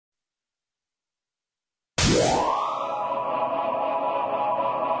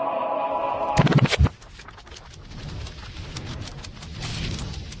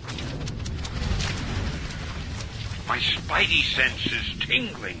spidey senses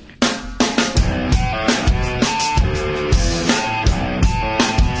tingling.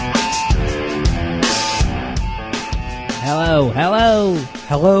 Hello, hello.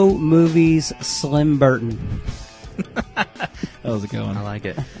 Hello, movies, Slim Burton. That was a good one. I like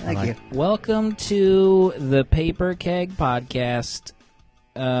it. Thank you. Welcome to the Paper Keg Podcast,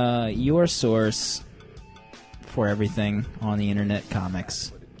 your source for everything on the internet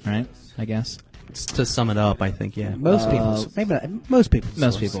comics, right? I guess. To sum it up, I think, yeah. Most people's, maybe not, most people's.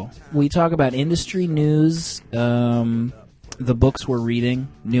 Most people. We talk about industry news, the books we're reading,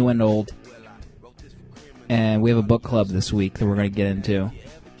 new and old. And we have a book club this week that we're going to get into.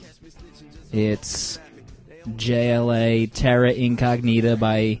 It's JLA Terra Incognita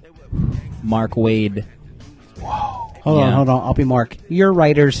by Mark Waid. Hold on. I'll be Mark. Your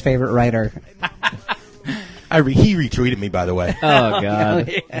writer's favorite writer. He retweeted me, by the way. Oh,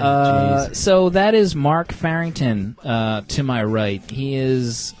 God. So that is Mark Farrington to my right. He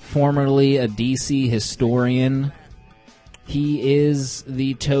is formerly a DC historian. He is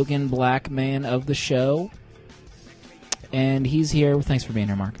the token black man of the show. And he's here. Thanks for being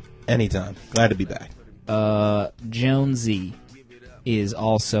here, Mark. Anytime. Glad to be back. Jonesy is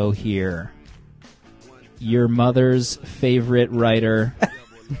also here. Your mother's favorite writer.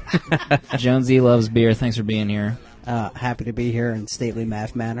 Jonesy loves beer. Thanks for being here. Happy to be here in stately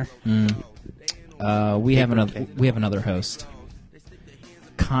Math Manor. We have another host.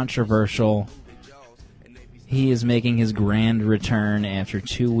 Controversial. He is making his grand return after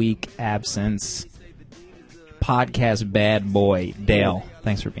 2-week absence. Podcast bad boy, Dale.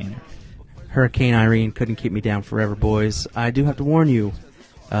 Thanks for being here. Hurricane Irene couldn't keep me down forever, boys. I do have to warn you,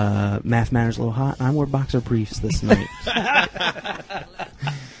 Math Matter's a little hot, and I wore boxer briefs this night.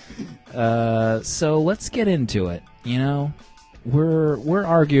 So let's get into it. You know, we're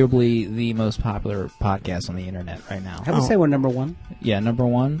arguably the most popular podcast on the internet right now. I would say we're number one. Yeah, number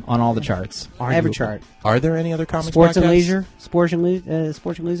one on all the charts. I have a chart. Are there any other comics Sports podcasts? and Leisure. Sports and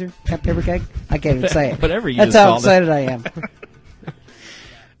Leisure. Paper Keg. I can't even say it. Whatever you That's just how called it. excited I am.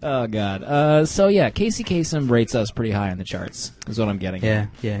 Oh, God. So, yeah, Casey Kasem rates us pretty high on the charts, is what I'm getting at.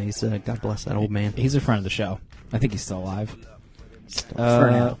 Yeah, he's, God bless that old man. He's a friend of the show. I think he's still alive. For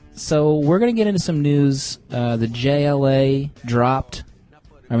now. So, we're going to get into some news. The JLA dropped.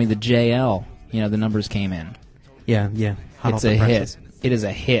 I mean, the JL, the numbers came in. Yeah. Hot It's off a the hit. presses. It is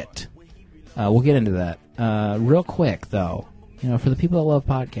a hit. We'll get into that. Real quick, though, for the people that love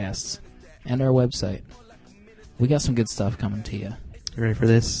podcasts and our website, we got some good stuff coming to you. You ready for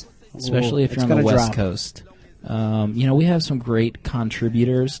this? Especially if It's you're on the gonna West drop. Coast. We have some great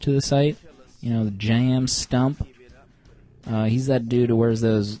contributors to the site. The Jam Stump. He's that dude who wears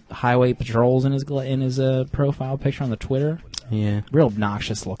those highway patrols in his profile picture on the Twitter. Yeah. Real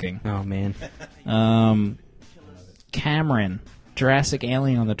obnoxious looking. Oh, man. Cameron, Jurassic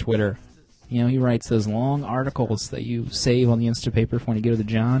Alien on the Twitter. He writes those long articles that you save on the Instapaper for when you go to the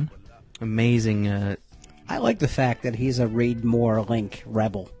John. Amazing. I like the fact that he's a Read More link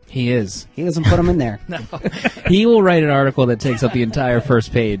rebel. He is. He doesn't put them in there. He will write an article that takes up the entire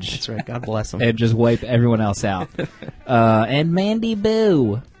first page. That's right. God bless him. And just wipe everyone else out. And Mandy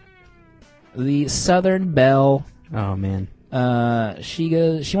Boo, the Southern Belle. Oh, man.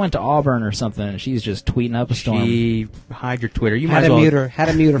 She went to Auburn or something, and she's just tweeting up a storm. Hide your Twitter. You Had might to as well mute her. Had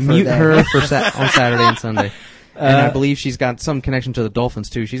to mute her for mute a day. her for on Saturday and Sunday. And I believe she's got some connection to the Dolphins,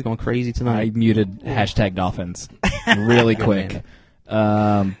 too. She's going crazy I tonight. muted #Dolphins really quick.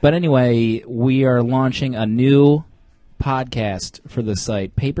 But anyway, we are launching a new podcast for the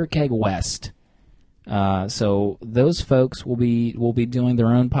site, Paper Keg West. So those folks will be doing their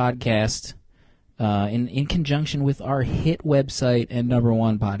own podcast in conjunction with our hit website and number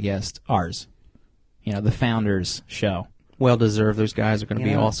one podcast, ours. The Founders Show. Well deserved. Those guys are going to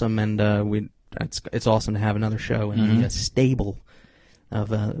be Yeah. awesome, and it's awesome to have another show in the stable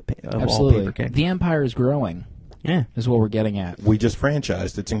of all Absolutely. Paper Keg. The empire is growing, Yeah. is what we're getting at. We just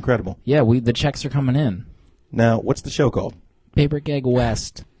franchised. It's incredible. Yeah, the checks are coming in. Now, what's the show called? Paper Keg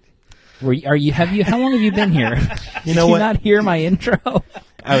West. How long have you been here? You know Did what? you not hear my intro?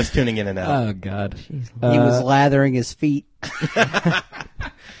 I was tuning in and out. Oh, God. He was lathering his feet.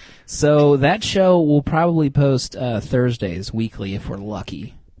 So that show will probably post Thursdays weekly if we're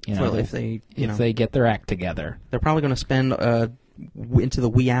lucky. Well, if they, if they get their act together. they're probably going to spend into the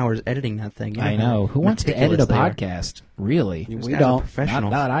wee hours editing that thing. You I know. how Who wants to edit a meticulous they are. podcast? Really? These We guys are don't.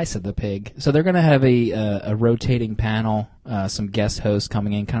 professionals. Not I said the pig. So they're going to have a rotating panel, some guest hosts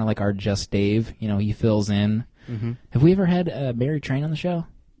coming in, kind of like our Just Dave. He fills in. Mm-hmm. Have we ever had Barry Train on the show?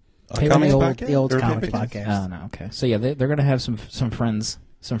 A comics the old, podcast? the old Or comics Paper Keg? podcast. Oh, no, okay. So, yeah, they're going to have some friends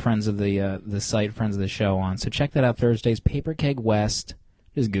some friends of the site, friends of the show on. So check that out Thursdays. Paper Keg West.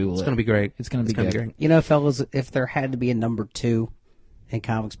 Just Google it. It's going to be great. It's going to be good. Great. You know, fellas, if there had to be a number 2 in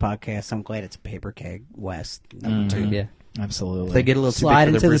comics podcast, I'm glad it's Paper Keg West number 2. Yeah. Absolutely. If they get a little Slide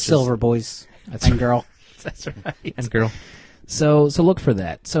too big into for their the britches. silver, boys That's and girl. That's right. And girl. So look for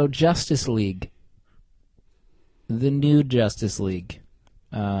that. So Justice League, the new Justice League,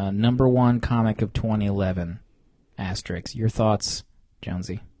 number 1 comic of 2011. Asterisk. Your thoughts,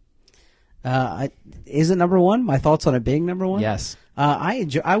 Jonesy? Is it number 1? My thoughts on it being number 1? Yes.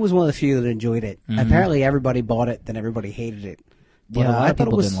 I was one of the few that enjoyed it. Apparently, everybody bought it, then everybody hated it. Yeah, a lot of I thought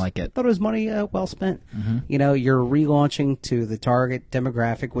people it was, didn't like it. Thought it was money well spent. You know, you're relaunching to the target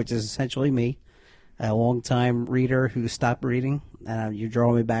demographic, which is essentially me, a longtime reader who stopped reading. You're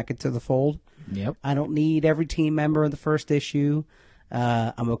drawing me back into the fold. Yep. I don't need every team member in the first issue.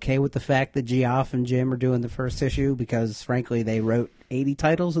 I'm okay with the fact that Geoff and Jim are doing the first issue because, frankly, they wrote 80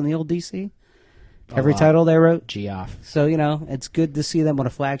 titles in the old DC. Every lot. title they wrote. Geoff. So, you know, it's good to see them on a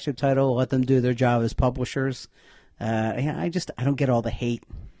flagship title, let them do their job as publishers. I don't get all the hate.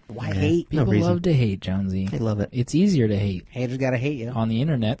 Why hate? People reason. love to hate, Jonesy. They love it. It's easier to hate Haters gotta hate you. on the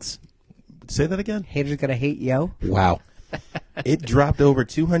internets. Say that again. Haters gotta hate yo. Wow. It dropped over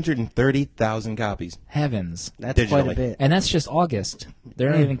 230,000 copies. Heavens. That's quite a Digitally. bit. And that's just August. They're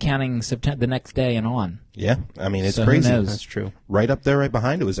not even counting September, the next day and on. Yeah, I mean, it's So who crazy. knows? That's true. Right up there, right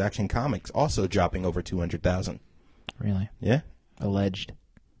behind it was Action Comics, also dropping over 200,000. Really. Yeah, Alleged.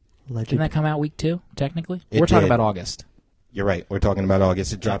 Legend. Didn't that come out week 2, technically? It We're talking did. about August. you're right. We're talking about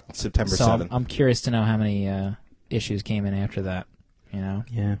August. It dropped September So 7th. I'm curious to know how many issues came in after that. You know?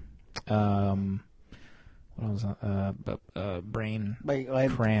 Yeah. What was brain Like,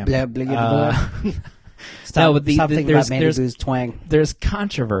 cramp. blah, blah, blah, blah. Stop, No, but stop thinking there's- about Mandy there's- Boo's twang. There's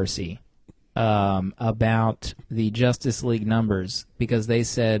controversy about the Justice League numbers because they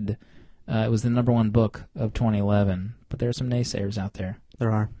said it was the number 1 book of 2011, but there are some naysayers out there,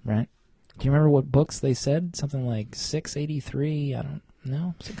 There are. right? Do you remember what books they said? Something like 683. I don't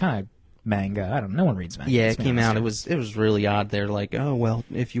know. Some kind of manga. I don't. No one reads manga. Yeah, let's it be came honest out. here. It was really odd. They're like, oh well,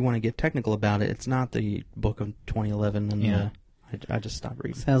 if you want to get technical about it, it's not the book of 2011, and Yeah. I just stopped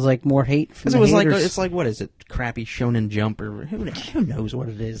reading. Sounds like more hate from Because the it was haters. like it's like what is it? Crappy Shonen Jump or who knows what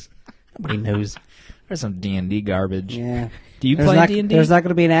it is? Nobody knows. There's some D&D garbage. Yeah. Do you There's play not, D&D? There's not going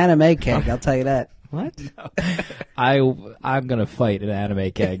to be an anime keg, I'll tell you that. What? I'm gonna fight an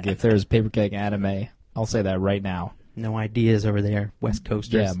anime keg if there's paper keg anime. I'll say that right now. No ideas over there, West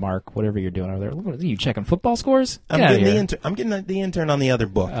Coasters. Yeah, Mark, whatever you're doing over there. Look, are you checking football scores? I'm Get outta getting here. I'm getting the intern on the other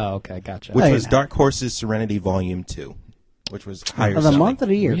book, Oh, okay, gotcha. which Hey, was Dark Horse's Serenity Volume 2, which was higher Of the selling month of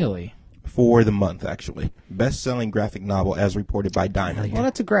the year. Really? for the month, actually. Best-selling graphic novel as reported by Diamond. Well,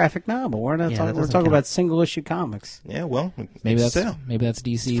 that's a graphic novel. We're not Yeah, talking. that We're doesn't talking count. about single issue comics. Yeah, well, Maybe it's that's sale.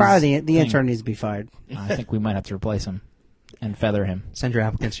 DC's. Fire the thing. intern needs to be fired. I think we might have to replace him and feather him Send your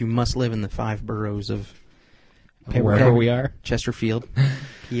applicants. You must live in the 5 boroughs of wherever we are. Chesterfield,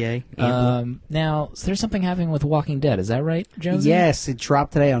 PA. Now, so there's something happening with Walking Dead. Is that right, Jonesy? Yes, it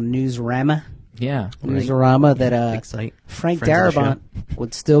dropped today on Newsarama. Yeah. Newsarama that Big site. Frank Friends of the Darabont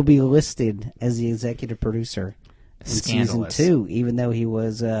would still be listed as the executive producer in Scandalous. season 2, even though he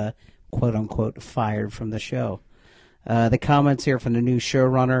was quote unquote fired from the show. The comments here from the new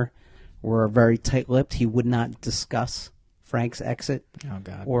showrunner were very tight-lipped. He would not discuss Frank's exit Oh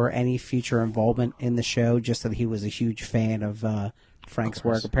God. or any future involvement in the show, just that he was a huge fan of Frank's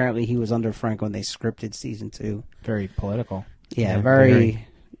work. Apparently, he was under Frank when they scripted season 2. Very political. Yeah, Yeah, very,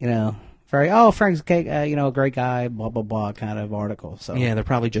 Frank's a great guy, blah, blah, blah kind of article. So Yeah, they're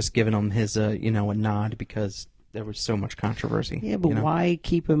probably just giving him his, a nod because there was so much controversy. Yeah, but why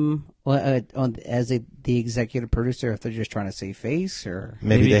keep him as the executive producer if they're just trying to save face? Or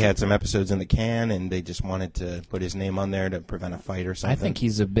Maybe Maybe- they had some episodes in the can and they just wanted to put his name on there to prevent a fight or something. I think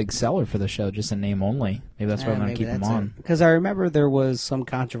he's a big seller for the show, just a name only. Maybe that's why I'm going to keep him on. Because I remember there was some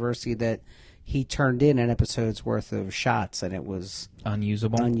controversy that he turned in an episode's worth of shots and it was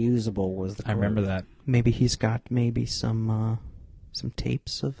Unusable. unusable. Was the I remember quote. that. Maybe he's got some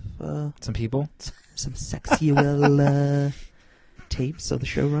tapes of Some people. some sexual tapes of the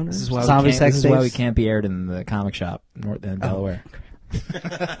showrunner. This is why Zombie we can't, sex this is why we tapes? can't be aired in the comic shop in Delaware.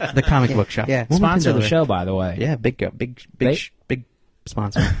 The comic book shop. Yeah. We'll make Sponsor it the over. show, by the way. Yeah, big They-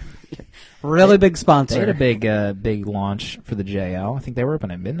 sponsor. Really big They sponsor. had a big launch for the JL. I think they were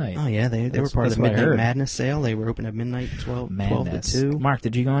open at midnight. Oh yeah, they were That's- part of that's the what I Midnight heard. Madness sale. They were open at midnight, 12 to Madness. 2. Mark,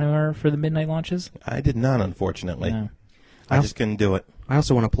 did you go anywhere for the midnight launches? I did not, unfortunately. No. I just couldn't do it. I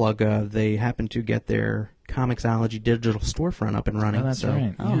also want to plug. They happen to get their Comixology digital storefront up and running. Oh, that's so,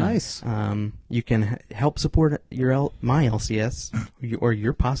 right. Oh, Yeah. nice. You can help support my LCS or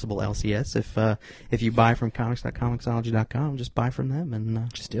your possible LCS if you buy from comics.comixology.com. Just buy from them,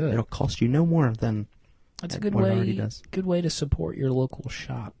 and Just do it. It'll cost you no more than That's a that good what it already way. does. Good way to support your local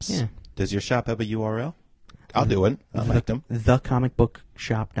shops. Yeah. Does your shop have a URL? I'll do it. I'll make them.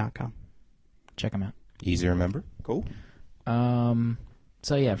 Thecomicbookshop.com. Check them out. Easy to remember. Cool.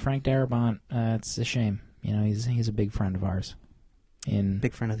 So yeah, Frank Darabont. It's a shame. You know, he's a big friend of ours.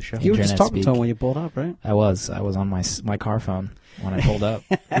 Big friend of the show. You were just Internet talking speak. to him when you pulled up, right? I was on my car phone when I pulled up.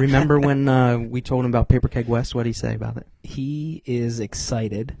 Remember when we told him about Paper Keg West? What did he say about it? He is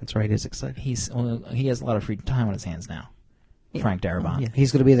excited. That's right, he's excited. He has a lot of free time on his hands now. Frank Darabont. Yeah.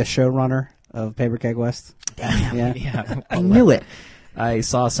 He's going to be the showrunner of Paper Keg West. Yeah. Yeah. I knew it. I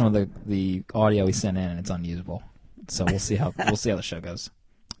saw some of the audio he sent in, and it's unusable. So we'll see how the show goes.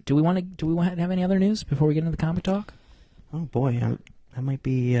 Do we want to have any other news before we get into the comic talk? Oh boy, that might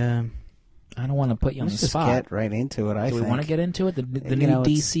be. I don't want to put you on Let's the just spot. get right into it, I Do think. we want to get into it? The You new know,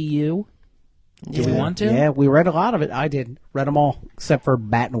 it's- DCU? Do we Yeah. want to? Yeah, we read a lot of it. I did. Read them all, except for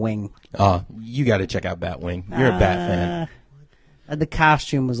Batwing. You got to check out Batwing. You're a Bat fan. The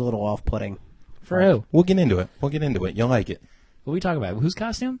costume was a little off-putting. For who? We'll get into it. You'll like it. What are we talking about? Whose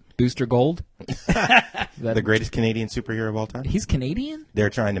costume? Booster Gold? The greatest Canadian superhero of all time. He's Canadian? They're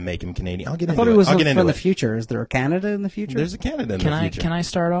trying to make him Canadian. I'll get I into thought it. it was I'll get into from the it. future. Is there a Canada in the future? There's a Canada in Can the I future. can I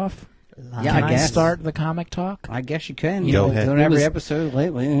start off? Yeah, Can I guess. start the comic talk? I guess you can. Go You've been ahead. doing It every was- episode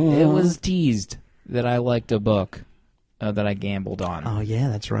lately. It was teased that I liked a book that I gambled on Oh yeah,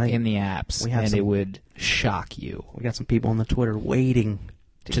 that's right. in the apps, We have and some- it would shock you We got some people on the Twitter waiting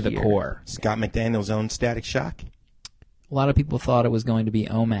to the hear. core. Scott McDaniel's own Static Shock. A lot of people thought it was going to be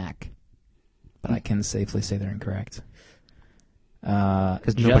OMAC, but I can safely say they're incorrect.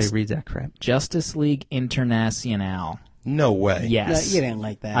 Because nobody reads that crap. Justice League International. No way. Yes, No, you didn't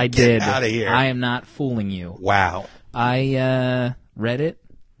like that. I did. outta here. I am not fooling you. Wow. I read it.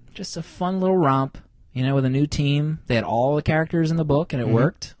 Just a fun little romp, you know, with a new team. They had all the characters in the book, and it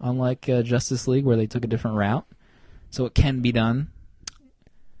worked, unlike Justice League, where they took a different route. So it can be done.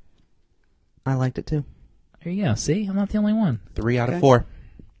 I liked it too. There you go. See? I'm not the only one. 3 out of 4.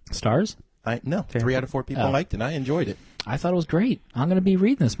 Stars? No, 3 out of 4 people Oh. liked it. I enjoyed it. I thought it was great. I'm going to be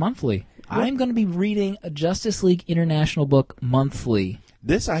reading this monthly. I'm going to be reading a Justice League International book monthly.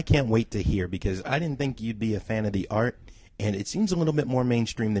 This I can't wait to hear because I didn't think you'd be a fan of the art, and it seems a little bit more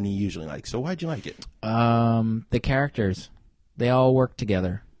mainstream than you usually like. So why'd you like it? The characters, they all work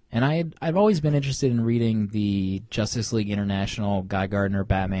together. And I've always been interested in reading the Justice League International, Guy Gardner,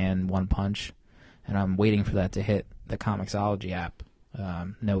 Batman, One Punch, and I'm waiting for that to hit the Comixology app.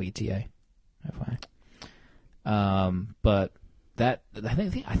 No ETA, FYI. But that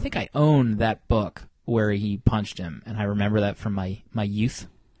I think I own that book where he punched him, and I remember that from my youth.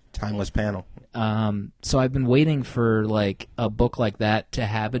 Timeless panel. So I've been waiting for like a book like that to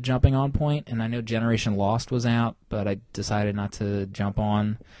have a jumping on point, and I know Generation Lost was out, but I decided not to jump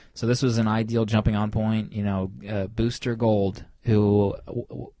on. So this was an ideal jumping on point. You know, Booster Gold, who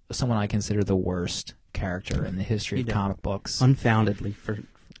someone I consider the worst character in the history of comic books, Unfoundedly, for even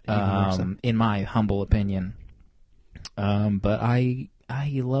more so. in my humble opinion. But I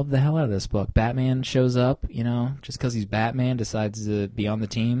love the hell out of this book. Batman shows up, you know, just because he's Batman, decides to be on the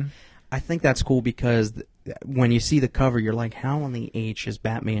team. I think that's cool because when you see the cover, you're like, how on the H is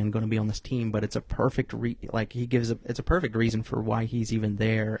Batman going to be on this team? But it's a perfect it's a perfect reason for why he's even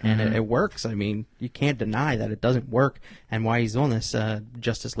there, and it works. I mean, you can't deny that it doesn't work, and why he's on this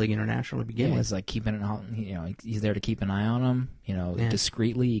Justice League International to begin Yeah, with. it's like keeping it on. You know, he's there to keep an eye on him. You know, Yeah.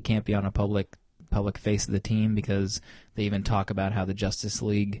 discreetly. He can't be on a public face of the team because they even talk about how the Justice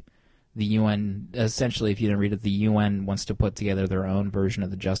League, the UN, essentially, if you didn't read it, the UN wants to put together their own version of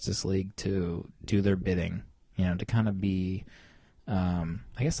the Justice League to do their bidding. You know, to kind of be, I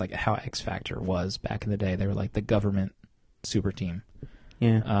guess, like how X Factor was back in the day. They were like the government super team.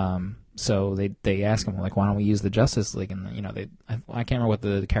 Yeah. So they ask him, like, why don't we use the Justice League? And, you know, I can't remember what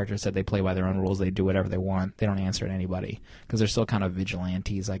the character said. They play by their own rules. They do whatever they want. They don't answer to anybody because they're still kind of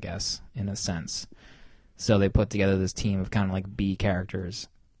vigilantes, I guess, in a sense. So they put together this team of kind of like B characters,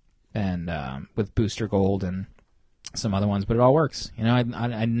 and with Booster Gold and some other ones, but it all works. You know,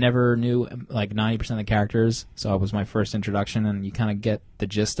 I never knew like 90% of the characters, so it was my first introduction, and you kind of get the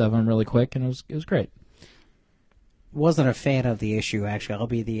gist of them really quick, and it was great. Wasn't a fan of the issue, actually. I'll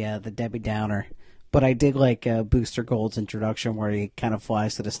be the Debbie Downer. But I did like Booster Gold's introduction where he kind of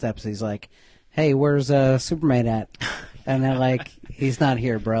flies to the steps. He's like, hey, where's Superman at? And they're like, he's not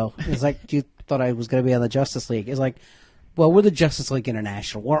here, bro. It's like, you thought I was going to be on the Justice League. It's like, Well, we're the Justice League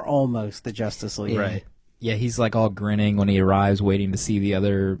International. We're almost the Justice League. Right. Yeah, he's like all grinning when he arrives, waiting to see the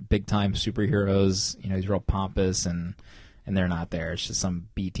other big time superheroes. You know, he's real pompous, and they're not there. It's just some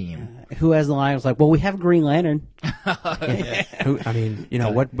B team. Who has the line? It's like, well, we have Green Lantern. I mean, you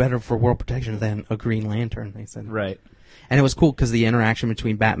know, what better for world protection than a Green Lantern? They said. Right. And it was cool because the interaction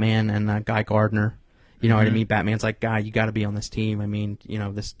between Batman and Guy Gardner. You know what I mean? Batman's like, Guy, you got to be on this team. I mean, you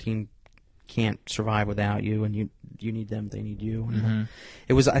know, this team can't survive without you, and you need them, they need you. And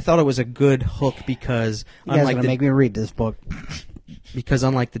I thought it was a good hook because You guys are going to make me read this book. because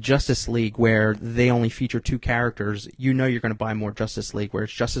unlike the Justice League where they only feature 2 characters, you know you're going to buy more Justice League. Where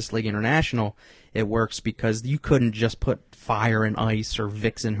it's Justice League International, it works because you couldn't just put Fire and Ice or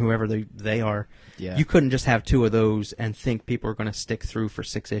Vixen, whoever they are. Yeah. You couldn't just have 2 of those and think people are going to stick through for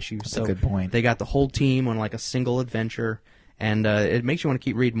 6 issues. That's a good point. They got the whole team on like a single adventure, and it makes you want to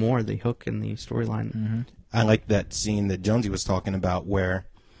keep reading more of the hook and the storyline. I like that scene that Jonesy was talking about where,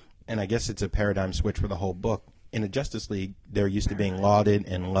 and I guess it's a paradigm switch for the whole book. In the Justice League, they're used to being lauded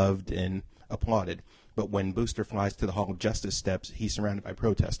and loved and applauded. But when Booster flies to the Hall of Justice steps, he's surrounded by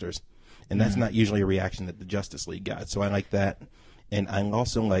protesters. And that's not usually a reaction that the Justice League got. So I like that. And I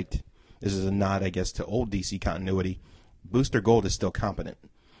also liked, this is a nod, I guess, to old DC continuity, Booster Gold is still competent.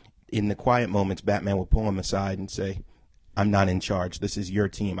 In the quiet moments, Batman will pull him aside and say, I'm not in charge. This is your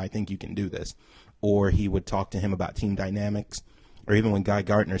team. I think you can do this. Or he would talk to him about team dynamics. Or even when Guy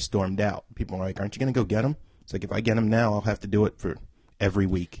Gardner stormed out, people were like, aren't you going to go get him? It's like, if I get him now, I'll have to do it for every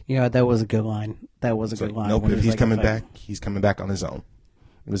week. You know, that was a good line. That was a It's good like, line. nope, when if he's he's like, coming if I- back, he's coming back on his own.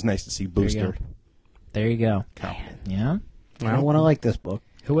 It was nice to see Booster There you go. competent. Yeah. I want to like this book.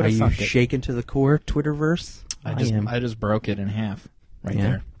 Who would Are have you thunk it? shaken to the core, Twitterverse? I just broke it in half right Yeah,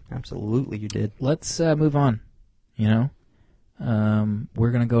 there. absolutely you did. Let's move on. You know,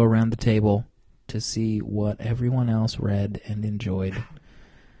 we're gonna go around the table to see what everyone else read and enjoyed.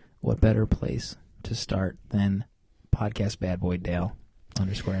 What better place to start than podcast bad boy Dale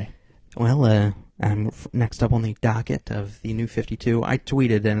 _A? Well, I'm next up on the docket of the New 52. I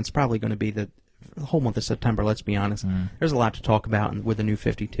tweeted, and it's probably going to be the whole month of September, let's be honest. There's a lot to talk about with the New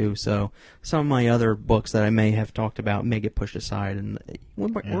 52, so some of my other books that I may have talked about may get pushed aside, and we're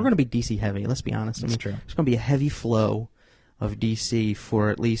going to be DC heavy, let's be honest. That's true. There's going to be a heavy flow of DC for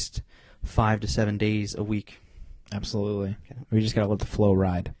at least 5 to 7 days a week. Absolutely. We just gotta let the flow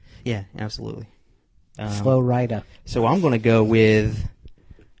ride. Yeah, absolutely. Flo Rida. So I'm going to go with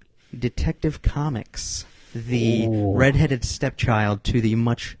Detective Comics, the Ooh. redheaded stepchild to the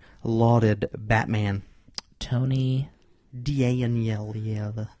much lauded Batman. Tony,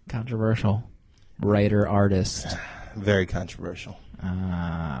 Daniel. controversial writer artist. Very controversial.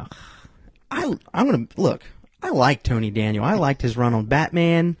 I'm gonna look. I like Tony Daniel. I liked his run on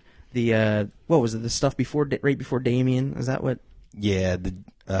Batman. The what was it? The stuff before, right before Damian. Is that what? Yeah, the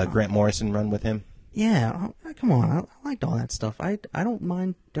Grant Morrison run with him. Yeah. Come on. I liked all that stuff. I don't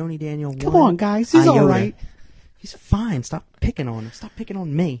mind Tony Daniel. Come on, guys. He's all right. He's fine. Stop picking on him. Stop picking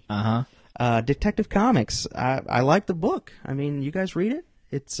on me. Detective Comics. I like the book. I mean, you guys read it?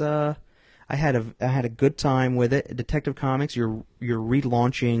 It's I had a good time with it. Detective Comics. You're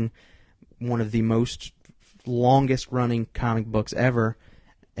relaunching one of the most longest running comic books ever,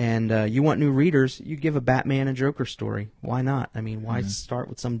 and you want new readers. You give a Batman and Joker story. Why not? I mean, why start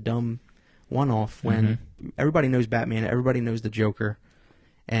with some dumb one-off when everybody knows Batman, everybody knows the Joker,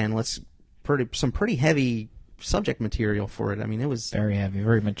 and some pretty heavy subject material for it. I mean, it was Very heavy,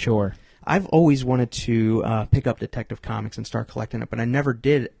 very mature. I've always wanted to pick up Detective Comics and start collecting it, but I never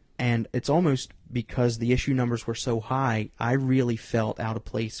did. And it's almost because the issue numbers were so high, I really felt out of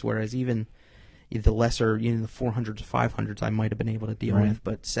place. Whereas even the lesser, the 400s, 500s, I might have been able to deal Right. with.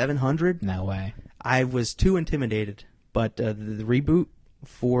 But 700, No way. I was too intimidated. But the reboot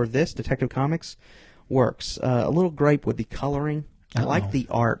for this, Detective Comics, works. A little gripe with the coloring. I like the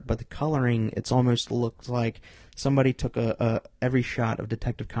art, but the coloring, it's almost looks like somebody took every shot of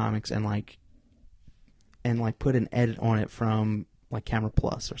Detective Comics and put an edit on it from like Camera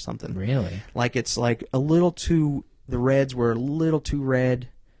Plus or something. Really? Like it's like a little too. The reds were a little too red.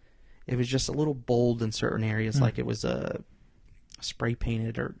 It was just a little bold in certain areas, like it was spray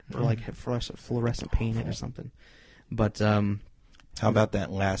painted or like fluorescent painted or something. But How about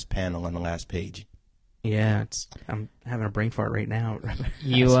that last panel on the last page? yeah, I'm having a brain fart right now.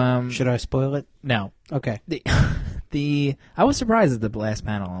 You Should I spoil it? no. Okay. The I was surprised at the last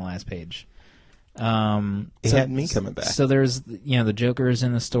panel on the last page. It had me coming back. So there's the Joker is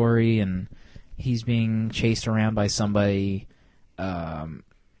in the story and he's being chased around by somebody,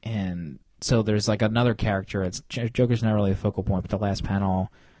 and so there's like another character. It's Joker's not really a focal point, but the last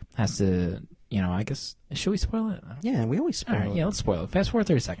panel has to I guess, should we spoil it? Yeah, we always spoil All right, it. yeah, let's spoil it. Fast forward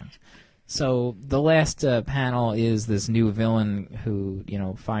 30 seconds. So the last panel is this new villain who,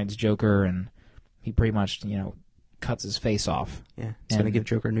 finds Joker, and he pretty much, cuts his face off. Yeah, it's going to And- give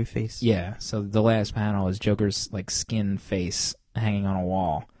Joker a new face. Yeah, so the last panel is Joker's skin face hanging on a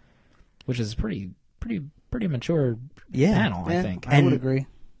wall, which is pretty mature Yeah. panel, I Yeah, think. I would And- agree.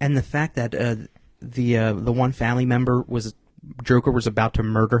 And the fact that the one family member Joker was about to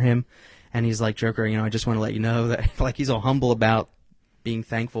murder him, and he's like, Joker, I just want to let you know that he's all humble about being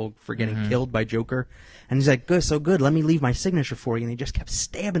thankful for getting killed by Joker, and he's like, good, so good, let me leave my signature for you, and he just kept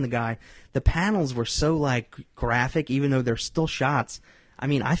stabbing the guy. The panels were so graphic, even though they're still shots. I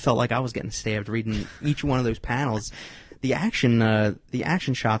mean, I felt like I was getting stabbed reading each one of those panels. The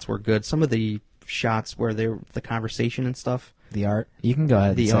action shots were good. Some of the shots where the conversation and stuff. The art. You can go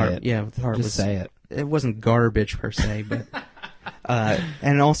ahead and say art, it. yeah, the art Just was, say it. It wasn't garbage per se, but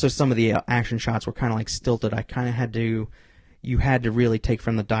and also some of the action shots were kind of stilted. I kind of had to really take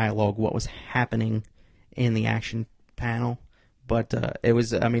from the dialogue what was happening in the action panel. But it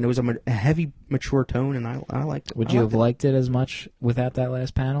was a heavy, mature tone, and I liked it. Would you have liked it as much without that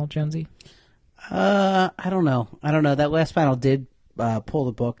last panel, Jonesy? I don't know. That last panel did pull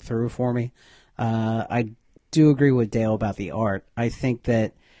the book through for me. I do agree with Dale about the art. I think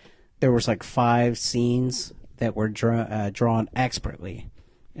that there was 5 scenes that were drawn expertly,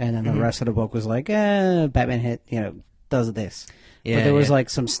 and then the rest of the book was Batman does this. Yeah, but there was yeah.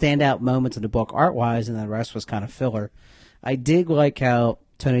 some standout moments in the book art-wise, and the rest was kind of filler. I did like how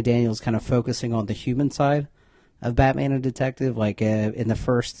Tony Daniels kind of focusing on the human side of Batman and Detective. In the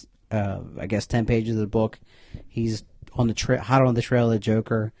first, 10 pages of the book, he's on the hot on the trail of the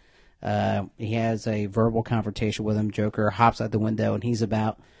Joker. He has a verbal confrontation with him. Joker hops out the window, and he's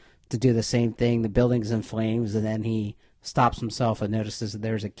about to do the same thing. The building's in flames, and then he stops himself and notices that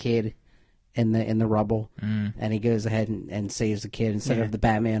there's a kid in the rubble, and he goes ahead and saves the kid instead of the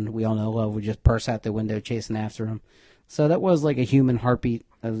Batman we all know love would just burst out the window chasing after him. So that was a human heartbeat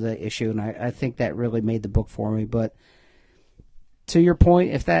of the issue, and I think that really made the book for me. But to your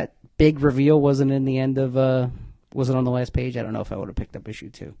point, if that big reveal wasn't in the end of wasn't on the last page, I don't know if I would have picked up issue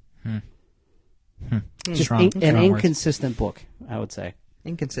 2. Just Strong an words. inconsistent book, I would say.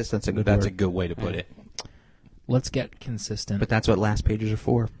 Inconsistent's a good That's a word. good way to put it. Let's get consistent. But that's what last pages are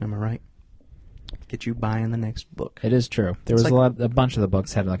for. Am I right? Get you buying the next book. It is true. There It's was a bunch of the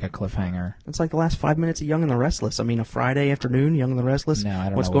books had a cliffhanger. It's like the last 5 minutes of Young and the Restless. I mean, a Friday afternoon, Young and the Restless. No, I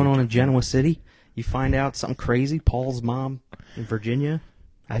don't What's know going what on you're in Genoa City? You find out something crazy. Paul's mom in Virginia.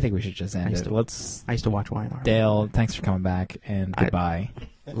 I think we should just end it. Let's. I used to watch YNR. Dale, thanks for coming back, and goodbye.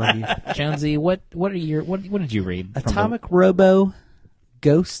 Love you. Jonesy, what did you read? from the- Atomic Robo,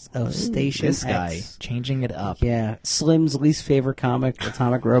 Ghost of Station This guy X. changing it up. Yeah, Slim's least favorite comic,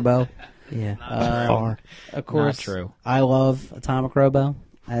 Atomic Robo. Yeah. Far. Of course, true. I love Atomic Robo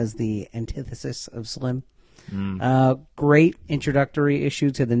as the antithesis of Slim. Great introductory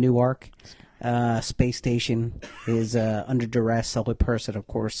issue to the new arc. Space Station is under duress. The only person, of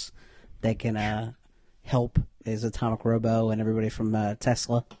course, that can help is Atomic Robo and everybody from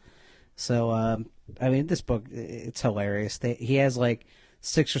Tesla. So, this book, it's hilarious. He has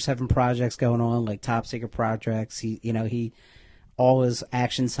 6 or 7 projects going on, top secret projects. All his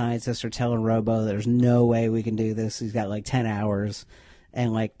action scientists are telling Robo there's no way we can do this. He's got 10 hours,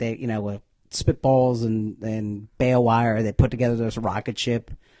 and with spitballs and bale wire, they put together this rocket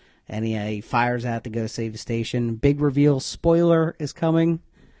ship, and he fires out to go save the station. Big reveal, spoiler is coming.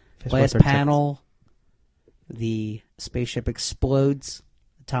 Last panel, the spaceship explodes.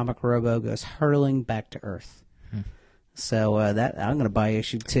 Atomic Robo goes hurtling back to Earth. So that I'm going to buy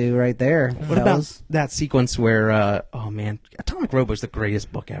issue 2 right there. What about that sequence where, Atomic Robo is the greatest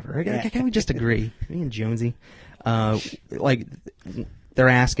book ever? Can we just agree? Me and Jonesy. They're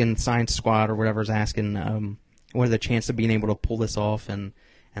asking Science Squad or whatever's asking, what are the chances of being able to pull this off? And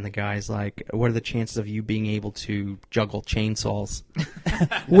the guy's like, what are the chances of you being able to juggle chainsaws?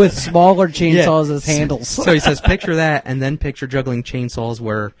 with smaller chainsaws as handles? So he says, picture that, and then picture juggling chainsaws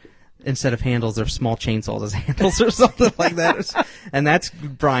where instead of handles, they're small chainsaws as handles or something like that. And that's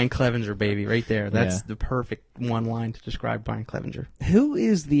Brian Clevenger, baby, right there. That's the perfect one line to describe Brian Clevenger. Who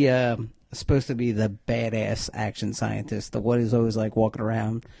is the supposed to be the badass action scientist? The one who's always walking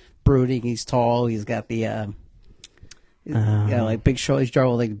around brooding. He's tall. He's got the big shoulders. He's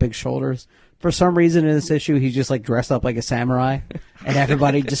drawn with big shoulders. For some reason in this issue, he's just dressed up like a samurai, and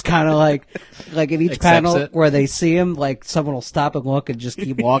everybody just kind of like in each Accepts panel it. where they see him, someone will stop and look and just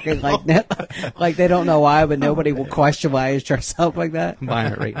keep walking, like they don't know why, but nobody will question why he's dressed up like that. I'm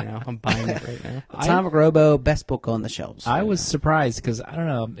buying it right now. I'm buying it right now. Atomic Robo, best book on the shelves. I was surprised because I don't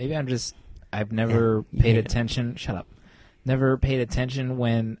know. Maybe I'm just I've never paid attention. Shut up. Never paid attention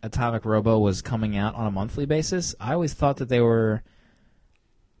when Atomic Robo was coming out on a monthly basis. I always thought that they were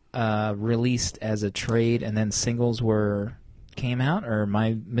released as a trade and then singles came out, or am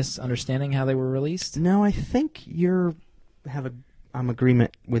I misunderstanding how they were released? No, I think I'm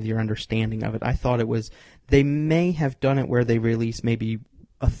agreement with your understanding of it. I thought it was they may have done it where they release maybe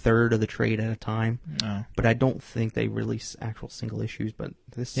a third of the trade at a time, but I don't think they release actual single issues. But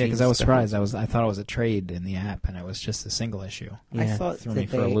this, because I was surprised. I thought it was a trade in the app, and it was just a single issue. I thought threw me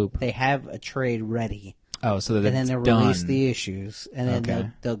that for a loop. they have a trade ready. Oh, so that and then they'll done. release the issues, and then Okay.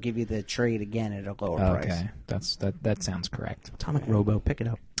 they'll give you the trade again at a lower price. Okay, that sounds correct. Atomic Robo, pick it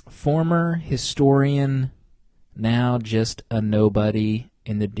up. Former historian, now just a nobody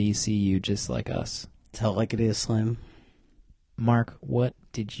in the DCU, just like us. Tell it like it is, Slim. Mark, what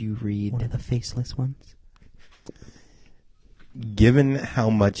did you read? One of the faceless ones. Given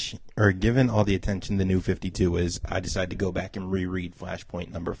all the attention the New 52 is, I decided to go back and reread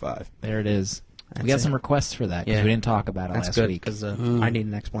Flashpoint number 5. There it is. That's we got it. some requests for that because Yeah. we didn't talk about it That's last good week. because I need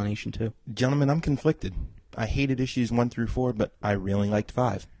an explanation too. Gentlemen, I'm conflicted. I hated issues 1 through 4, but I really liked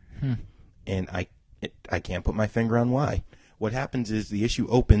 5. And I can't put my finger on why. What happens is the issue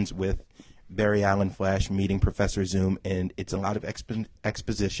opens with Barry Allen Flash meeting Professor Zoom, and it's a lot of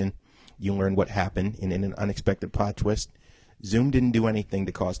exposition. You learn what happened, and in an unexpected plot twist, Zoom didn't do anything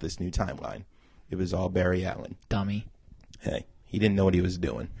to cause this new timeline. It was all Barry Allen. Dummy. Hey, he didn't know what he was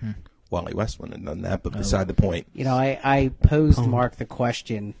doing. Wally West wouldn't have done that, but beside the point. You know, I posed Mark the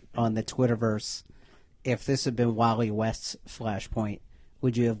question on the Twitterverse: if this had been Wally West's Flashpoint,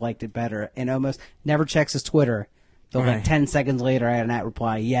 would you have liked it better? And almost never checks his Twitter. But like Right. 10 seconds later, I had that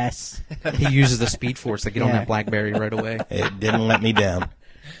reply: yes. He uses the Speed Force to get on Yeah. that BlackBerry right away. It didn't let me down.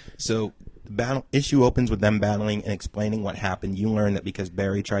 So the issue opens with them battling and explaining what happened. You learn that because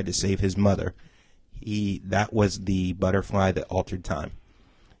Barry tried to save his mother, that was the butterfly that altered time.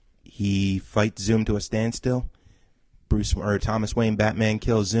 He fights Zoom to a standstill. Thomas Wayne Batman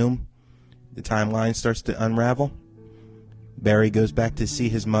kills Zoom. The timeline starts to unravel. Barry goes back to see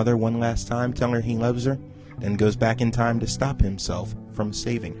his mother one last time, tell her he loves her, then goes back in time to stop himself from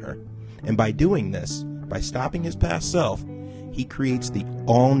saving her. And by doing this, by stopping his past self, he creates the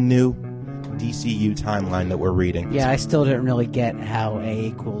all-new DCU timeline that we're reading. Yeah, I still didn't really get how A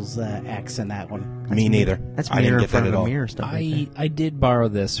equals X in that one. Me neither. That's I didn't mirror in get that front at of a all. mirror stuff. Right I did borrow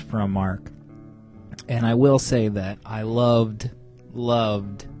this from Mark, and I will say that I loved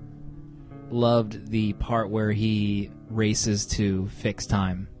the part where he races to fix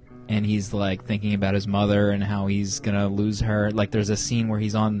time, and he's like thinking about his mother and how he's gonna lose her. Like there's a scene where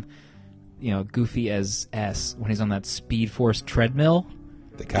he's on, Goofy as S when he's on that Speed Force treadmill.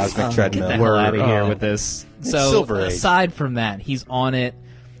 The cosmic Get treadmill. the hell out of here Oh. with this. It's So Silver Age. aside from that, he's on it,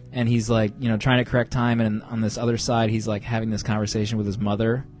 and he's like, trying to correct time, and on this other side, he's like having this conversation with his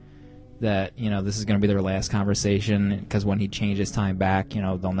mother that, this is going to be their last conversation because when he changes time back,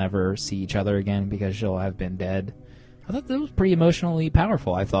 they'll never see each other again because she'll have been dead. I thought that was pretty emotionally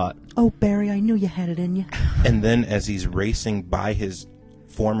powerful, I thought. Oh, Barry, I knew you had it in you. And then as he's racing by his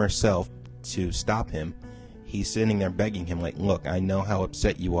former self to stop him, he's sitting there begging him, like, look, I know how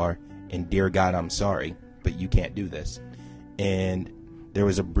upset you are, and dear God, I'm sorry, but you can't do this. And there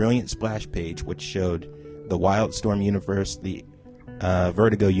was a brilliant splash page which showed the Wildstorm universe, the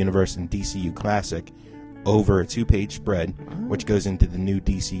Vertigo universe, and DCU Classic over a 2-page spread, which goes into the new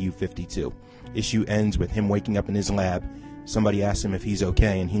DCU 52. Issue ends with him waking up in his lab. Somebody asks him if he's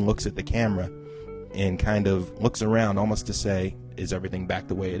okay, and he looks at the camera and kind of looks around almost to say, is everything back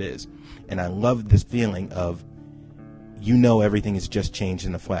the way it is? And I love this feeling of, everything has just changed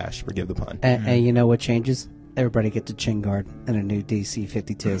in a flash. Forgive the pun. And you know what changes? Everybody gets a chin guard and a new DC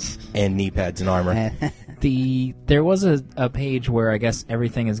 52. And knee pads and armor. There was a page where I guess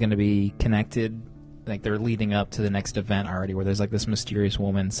everything is going to be connected. Like they're leading up to the next event already, where there's like this mysterious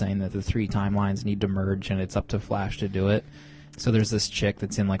woman saying that the 3 timelines need to merge, and it's up to Flash to do it. So there's this chick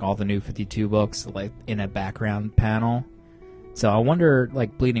that's in like all the new 52 books, like in a background panel. So I wonder,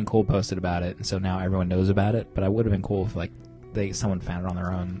 like Bleeding Cool posted about it, and so now everyone knows about it. But I would have been cool if like someone found it on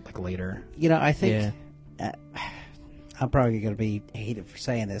their own like later. I think I'm probably going to be hated for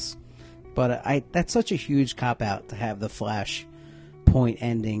saying this, but that's such a huge cop-out to have the Flash point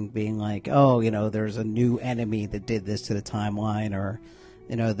ending being like, there's a new enemy that did this to the timeline, or,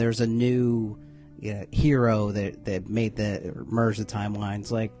 there's a new hero that made merge the timelines.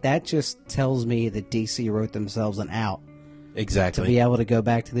 Like, that just tells me that DC wrote themselves an out Exactly. to be able to go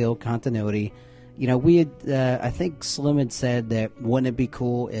back to the old continuity. We had, I think Slim had said that wouldn't it be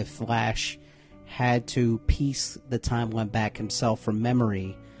cool if Flash had to piece the timeline back himself from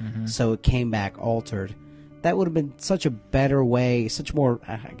memory so it came back altered. That would have been such a better way, such more,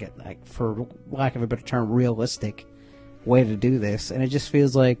 for lack of a better term, realistic way to do this. And it just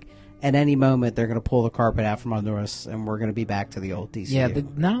feels like at any moment they're going to pull the carpet out from under us and we're going to be back to the old DCU. Yeah,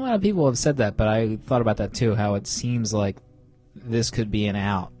 not a lot of people have said that, but I thought about that too, how it seems like this could be an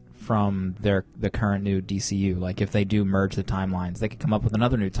out from the current new DCU. Like, if they do merge the timelines, they could come up with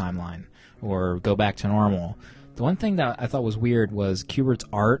another new timeline or go back to normal. The one thing that I thought was weird was Kubert's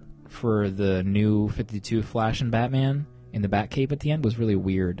art for the new 52 Flash and Batman in the Batcave at the end was really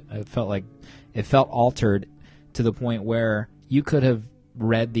weird. It felt altered to the point where you could have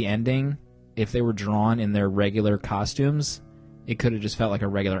read the ending if they were drawn in their regular costumes. It could have just felt like a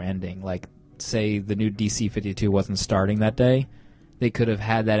regular ending. Like, say the new DC 52 wasn't starting that day, they could have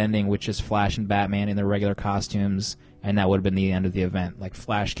had that ending with just Flash and Batman in their regular costumes, and that would have been the end of the event. Like,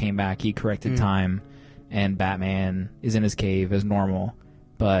 Flash came back, he corrected time, and Batman is in his cave as normal.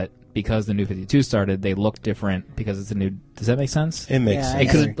 But because the new 52 started, they look different because it's a new... Does that make sense? It makes Yeah, sense.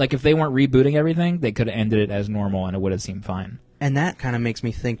 It could, like, if they weren't rebooting everything, they could have ended it as normal, and it would have seemed fine. And that kind of makes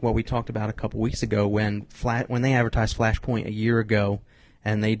me think what we talked about a couple weeks ago when they advertised Flashpoint a year ago,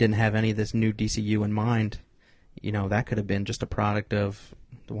 and they didn't have any of this new DCU in mind. You know, that could have been just a product of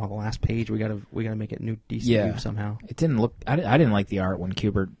the last page. We gotta make it new DCU somehow. It didn't look... I didn't like the art when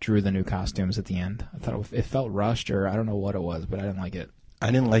Kubert drew the new costumes at the end. I thought it felt rushed, or I don't know what it was, but I didn't like it. I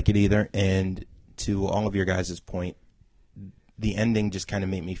didn't like it either, and to all of your guys' point, the ending just kind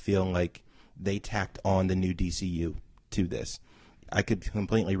of made me feel like they tacked on the new DCU to this. I could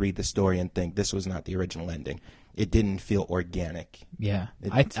completely read the story and think this was not the original ending. It didn't feel organic. Yeah.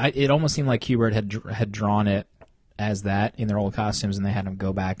 It almost seemed like Kubert had drawn it as that in their old costumes, and they had him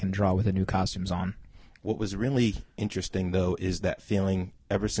go back and draw with the new costumes on. What was really interesting, though, is that feeling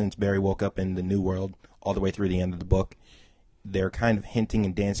ever since Barry woke up in the new world all the way through the end of the book, they're kind of hinting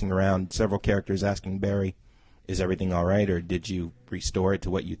and dancing around, several characters asking Barry, is everything all right, or did you restore it to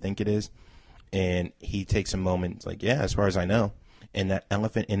what you think it is? And he takes a moment, it's like, yeah, as far as I know. And that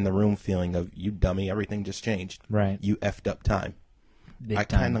elephant in the room feeling of, you dummy, everything just changed. Right. You effed up time. Big I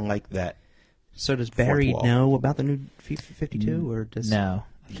time. kind of like that. So does Barry wall. know about the new 52, or does... No.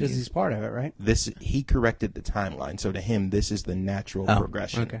 Because he's part of it, right? He corrected the timeline, so to him, this is the natural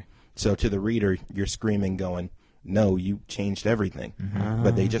progression. Okay. So to the reader, you're screaming, going, no, you changed everything.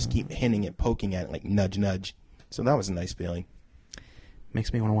 But they just keep hinting it, poking at it, like nudge, nudge. So that was a nice feeling.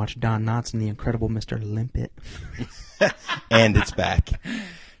 Makes me want to watch Don Knotts and the Incredible Mr. Limpet. And it's back.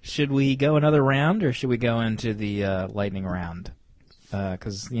 Should we go another round, or should we go into the lightning round?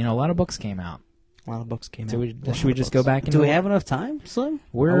 Because, a lot of books came out. A lot of books came So out. should we just go back into Do we have enough time, Slim?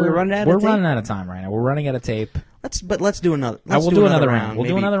 We're Are we running out of We're tape? running out of time right now. We're running out of tape. Let's do another. We'll do another round. We'll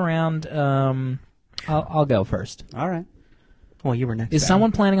maybe. do another round. I'll go first. All right. Well, you were next. Is Barry.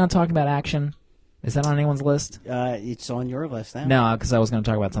 someone planning on talking about action? Is that on anyone's list? It's on your list now. No, because I was going to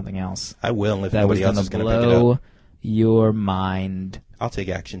talk about something else. I will if That was nobody else going is to going to pick it blow up. your mind. I'll take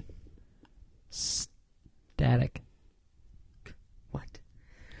action. Static. What?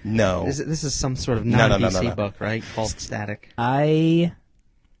 No. This is some sort of No, non-DC no. book, right? Called Static. I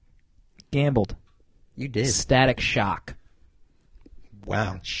gambled. You did. Static Shock.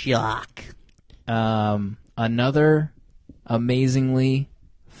 Wow. Shock. Another amazingly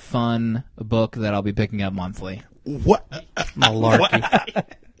fun book that I'll be picking up monthly. What? Malarkey.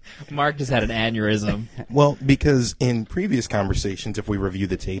 Mark just had an aneurysm. Well, because in previous conversations, if we review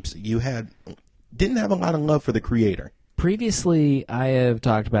the tapes, you didn't have a lot of love for the creator. Previously, I have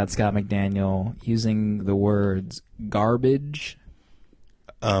talked about Scott McDaniel using the words garbage,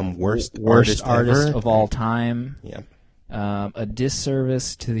 Worst artist ever. of all time, Yeah. a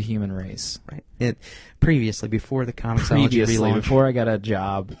disservice to the human race. Right. Previously, before the Comixology Previously, relaunch. before I got a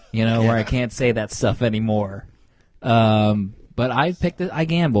job, where I can't say that stuff anymore. But I picked it. I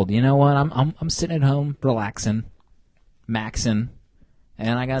gambled. You know what? I'm sitting at home, relaxing, maxing,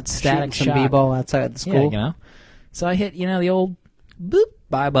 and I got Static Shooting some Shock. b-ball outside the school. Yeah, So I hit, the old boop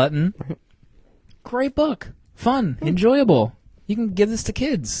buy button. Great book, fun, enjoyable. You can give this to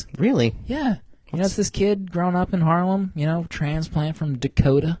kids. Really? Yeah, it's this kid growing up in Harlem. Transplant from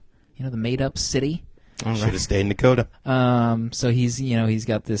Dakota. The made-up city. All Should right. have stayed in Dakota. So he's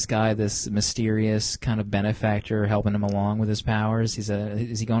got this guy, this mysterious kind of benefactor helping him along with his powers.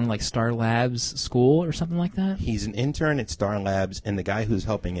 Is he going to like Star Labs school or something like that? He's an intern at Star Labs, and the guy who's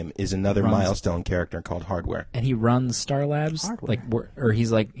helping him is another Milestone character called Hardware. And he runs Star Labs, Hardware.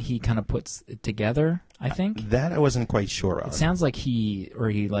 he kind of puts it together. I think That I wasn't quite sure on. it sounds like he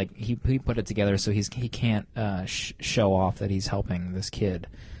put it together so he can't show off that he's helping this kid.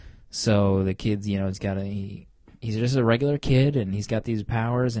 So the kid's, he he's just a regular kid, and he's got these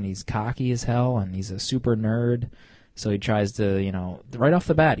powers, and he's cocky as hell, and he's a super nerd. So he tries to, right off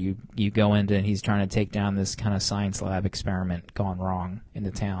the bat, you go into, and he's trying to take down this kind of science lab experiment gone wrong in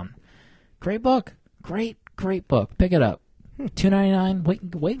the town. Great book. Great book. Pick it up.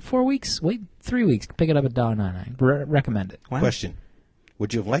 $2.99. Wait 4 weeks. Wait 3 weeks. Pick it up at $1.99. Recommend it. Wow. Question: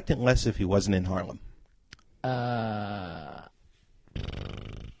 would you have liked it less if he wasn't in Harlem? That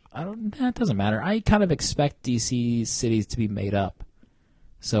doesn't matter. I kind of expect DC cities to be made up.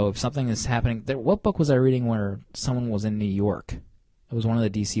 So if something is happening, what book was I reading where someone was in New York? It was one of the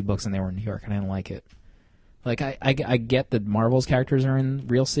DC books, and they were in New York. I didn't like it. Like I get that Marvel's characters are in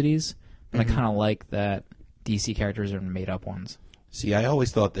real cities, but I kind of like that DC characters are in made-up ones. See, I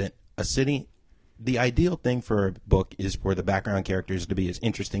always thought that a city, the ideal thing for a book is for the background characters to be as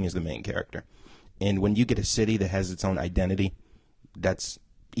interesting as the main character. And when you get a city that has its own identity, that's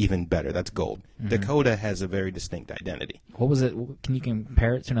even better. That's gold. Dakota has a very distinct identity. What was it? Can you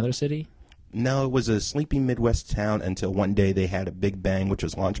compare it to another city? No, it was a sleepy Midwest town until one day they had a big bang, which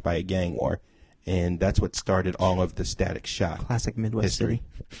was launched by a gang war. And that's what started all of the Static Shock. Classic Midwest history.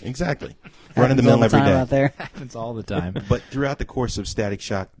 city. Exactly. Run of the mill every day. Out there. Happens all the time. But throughout the course of Static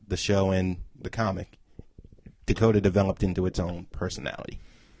Shock, the show and the comic, Dakota developed into its own personality.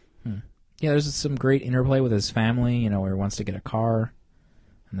 Yeah, there's some great interplay with his family, where he wants to get a car,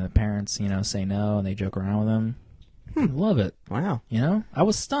 and the parents, say no, and they joke around with him. I love it. Wow. I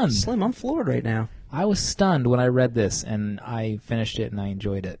was stunned. Slim, I'm floored right now. I was stunned when I read this, and I finished it, and I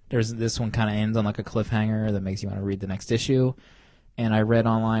enjoyed it. This one kind of ends on like a cliffhanger that makes you want to read the next issue. And I read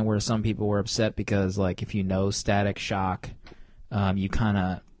online where some people were upset because, like, if you know Static Shock, you kind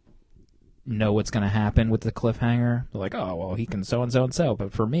of know what's going to happen with the cliffhanger. They're like, oh, well, he can so-and-so and so.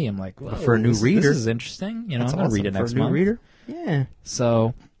 But for me, I'm like, well, for a new reader, this is interesting. That's I'm going to read it awesome. next for a new month. Reader? Yeah.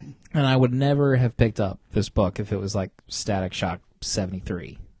 So, and I would never have picked up this book if it was like Static Shock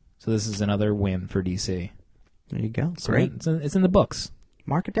 73. So this is another win for DC. There you go. So Great. It's in the books.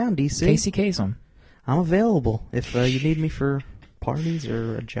 Mark it down, DC. Casey Kasem. I'm available if you need me for parties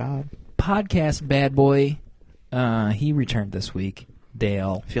or a job. Podcast bad boy. He returned this week.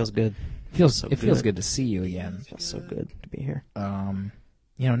 Dale. Feels good. Feels good to see you again. Feels so good to be here.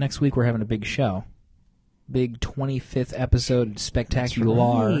 Next week we're having a big show. Big 25th episode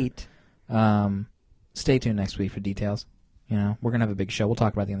spectacular. Right. Stay tuned next week for details. We're going to have a big show. We'll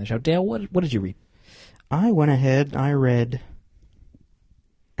talk about it at the end of the show. Dale, what did you read? I went ahead. I read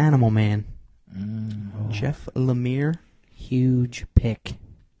Animal Man. Jeff Lemire. Huge pick.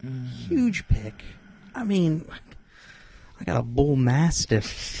 Huge pick. I mean, I got a bull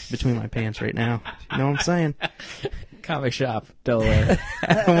mastiff between my pants right now. You know what I'm saying? Comic shop, Delaware.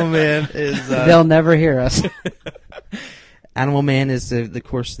 Animal Man is... They'll never hear us. Animal Man is, of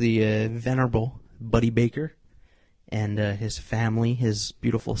course, the venerable Buddy Baker and his family, his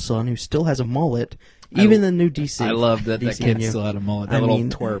beautiful son, who still has a mullet, even the new DC. I love that DC kid new. still had a mullet. That little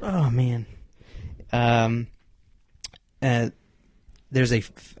twerp. Oh, man. There's a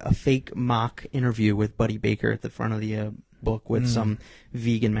fake mock interview with Buddy Baker at the front of the book with some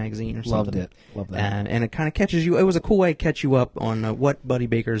vegan magazine or something. Loved that. And it kind of catches you. It was a cool way to catch you up on what Buddy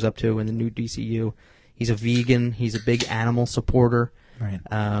Baker's up to in the new DCU. He's a vegan. He's a big animal supporter. Right.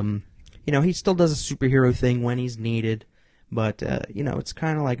 He still does a superhero thing when he's needed, but it's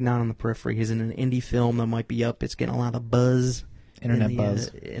kind of like not on the periphery. He's in an indie film that might be up. It's getting a lot of buzz.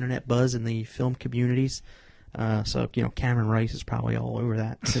 Internet buzz in the film communities. So Cameron Rice is probably all over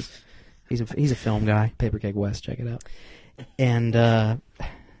that. He's a film guy. Paper Keg West, check it out. And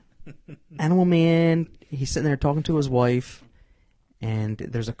Animal Man, he's sitting there talking to his wife, and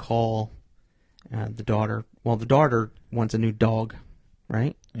there's a call. The daughter wants a new dog,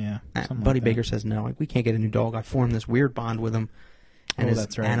 right? Yeah. Buddy Baker says no. Like, we can't get a new dog. I formed this weird bond with him. And his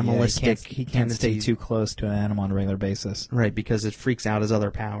that's right. animalistic He can't stay tendencies- too close to an animal on a regular basis. Right, because it freaks out his other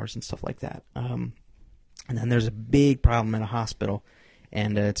powers and stuff like that. And then there's a big problem at a hospital,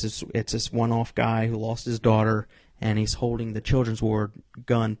 and it's this one-off guy who lost his daughter, and he's holding the children's ward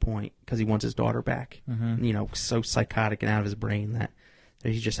gun point because he wants his daughter back. So psychotic and out of his brain that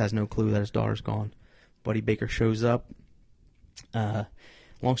he just has no clue that his daughter's gone. Buddy Baker shows up.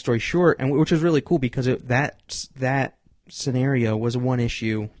 Long story short, and which is really cool because that scenario was a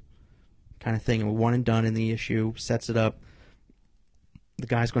one-issue kind of thing, a one and done in the issue, sets it up. The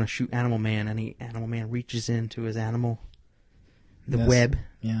guy's going to shoot Animal Man, and Animal Man reaches into his animal, the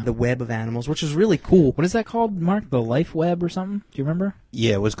web of animals, which is really cool. What is that called, Mark? The Life Web or something? Do you remember?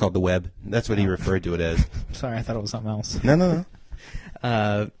 Yeah, it was called the Web. That's what he referred to it as. Sorry, I thought it was something else. No.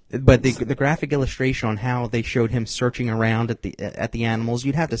 But the graphic illustration on how they showed him searching around at the animals,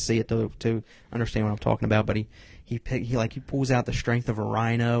 you'd have to see it to understand what I'm talking about. But he pulls out the strength of a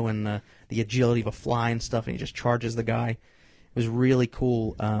rhino and the agility of a fly and stuff, and he just charges the guy. It was really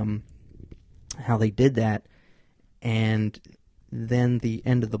cool how they did that. And then the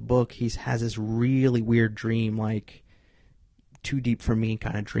end of the book, he has this really weird dream, like too deep for me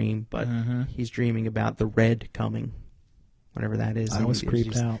kind of dream. But he's dreaming about the red coming. Whatever that is. I was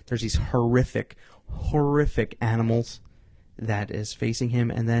creeped out. There's these horrific animals that is facing him,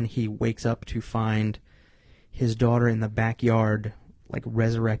 and then he wakes up to find his daughter in the backyard, like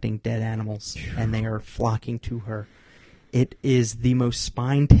resurrecting dead animals, and they are flocking to her. It is the most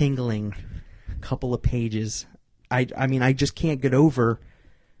spine-tingling couple of pages. I mean, I just can't get over.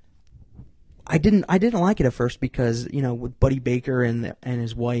 I didn't like it at first because, you know, with Buddy Baker and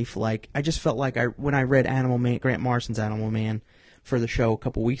his wife, like, I just felt like when I read Animal Man, Grant Morrison's Animal Man for the show a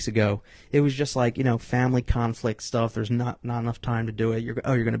couple weeks ago, it was just like, you know, family conflict stuff. There's not enough time to do it. You're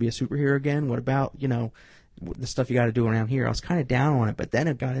going to be a superhero again? What about, you know, the stuff you got to do around here? I was kind of down on it, but then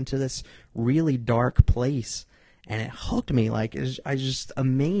it got into this really dark place, and it hooked me. Like, I was just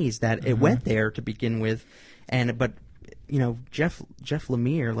amazed that it went there to begin with, but you know, Jeff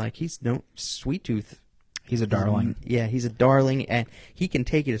Lemire, like, he's no Sweet Tooth. He's a darling. Yeah, he's a darling, and he can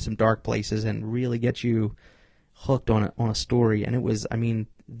take you to some dark places and really get you hooked on a story. And it was, I mean,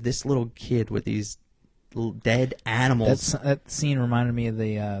 this little kid with these little dead animals. That scene reminded me of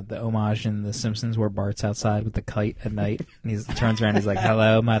the homage in The Simpsons where Bart's outside with the kite at night, and he turns around and he's like,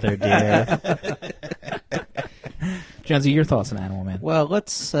 "Hello, mother dear." Jonesy, your thoughts on Animal Man? Well,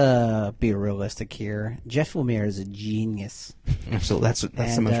 let's be realistic here. Jeff Lemire is a genius. So that's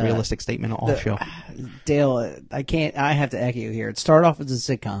the most realistic statement on all show. Dale, I have to echo you here. It started off as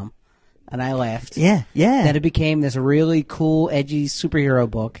a sitcom, and I laughed. Yeah. Then it became this really cool, edgy superhero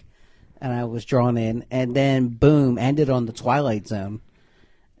book, and I was drawn in. And then, boom, ended on the Twilight Zone.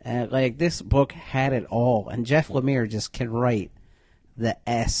 Like, this book had it all, and Jeff Lemire just can write the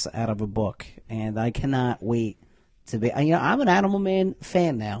S out of a book, and I cannot wait to be. You know, I'm an Animal Man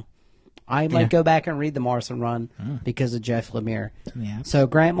fan now. I might go back and read the Morrison run because of Jeff Lemire. Yeah. So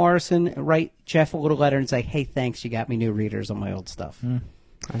Grant Morrison, write Jeff a little letter and say, "Hey, thanks, you got me new readers on my old stuff."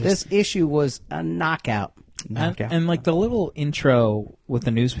 This issue was a knockout. And like the little intro with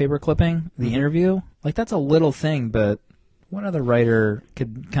the newspaper clipping, the interview, like that's a little thing, but what other writer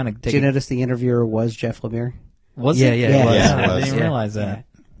could kind of take? Did you notice the interviewer was Jeff Lemire? Was Yeah, it? yeah, it was. I didn't realize that.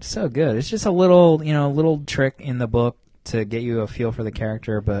 So good. It's just a little trick in the book to get you a feel for the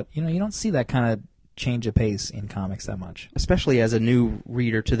character, but you don't see that kind of change of pace in comics that much. Especially as a new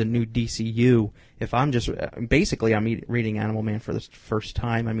reader to the new DCU, if I'm just basically I'm reading Animal Man for the first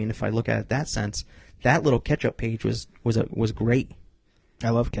time. I mean, if I look at it that sense, that little catch-up page was great. I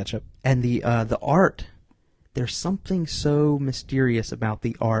love ketchup. And the art, there's something so mysterious about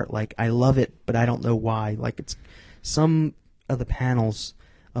the art. Like, I love it, but I don't know why. Like, it's some of the panels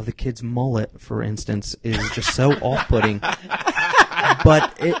of the kid's mullet, for instance, is just so off-putting.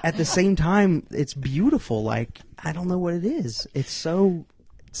 But at the same time, it's beautiful. Like, I don't know what it is. It's so,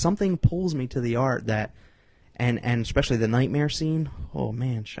 something pulls me to the art that, and especially the nightmare scene. Oh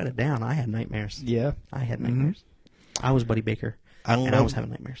man, shut it down. I had nightmares. Yeah. I had nightmares. I was Buddy Baker, I was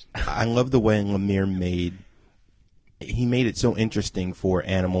having nightmares. I love the way Lemire made it so interesting for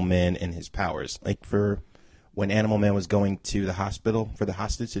Animal Man and his powers. Like, for when Animal Man was going to the hospital for the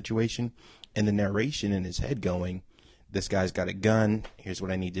hostage situation, and the narration in his head going, "This guy's got a gun, here's what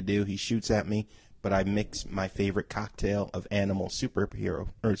I need to do, he shoots at me, but I mix my favorite cocktail of animal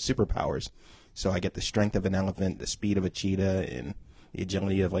superpowers. So I get the strength of an elephant, the speed of a cheetah, and the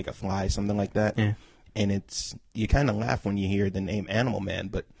agility of like a fly," something like that. Yeah. And you kind of laugh when you hear the name Animal Man,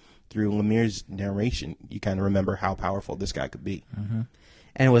 but through Lemire's narration, you kind of remember how powerful this guy could be. Mm-hmm.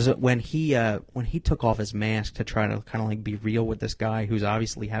 And it was when he took off his mask to try to kind of like be real with this guy who's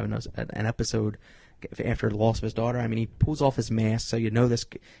obviously having an episode after the loss of his daughter. I mean, he pulls off his mask, so you know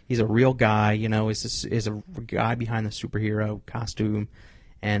he's a real guy. You know, is a guy behind the superhero costume,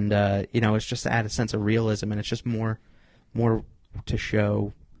 and it's just to add a sense of realism, and it's just more to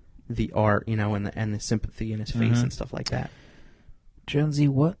show the art, and the sympathy in his face and stuff like that. Jonesy,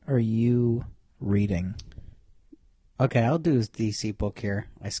 what are you reading? Okay, I'll do his DC book here.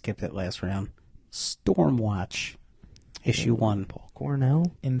 I skipped it last round. Stormwatch, issue 1. Paul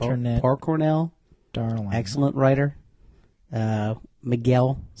Cornell, Internet Paul Cornell, darling. excellent writer.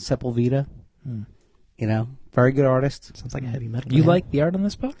 Miguel Sepulveda, very good artist. sounds like a heavy metal. You band. like the art on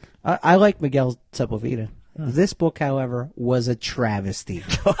this book? I like Miguel Sepulveda. This book, however, was a travesty.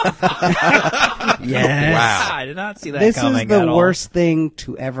 Yes. Wow. I did not see that This coming is the at all. worst thing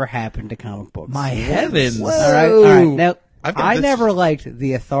to ever happen to comic books. My heavens. All right. Now, I've got I this- never liked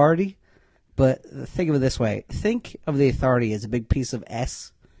The Authority, but think of it this way. Think of The Authority as a big piece of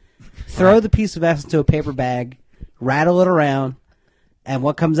S. Throw the piece of S into a paper bag, rattle it around, and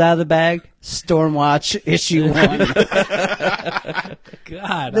what comes out of the bag? Stormwatch issue 1.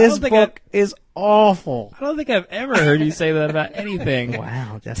 God, This book is awful. I don't think I've ever heard you say that about anything.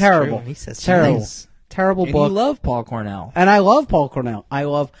 Wow, that's Terrible. true. He says Terrible. Jeez. Terrible And book. you love Paul Cornell. And I love Paul Cornell. I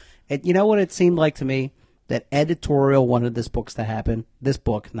love it. You know what it seemed like to me? That editorial wanted this books to happen. This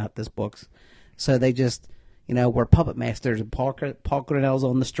book, not this books. So they just, we're puppet masters and Paul Cornell's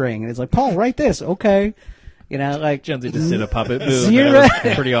on the string. And it's like, Paul, write this. Okay. Like. Jonesy just did a puppet move. Zero. That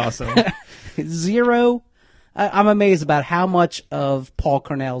was pretty awesome. Zero. I'm amazed about how much of Paul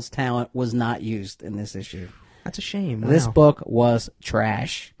Cornell's talent was not used in this issue. That's a shame. This Wow. book was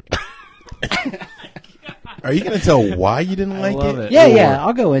trash. Are you going to tell why you didn't like love it? it. Yeah,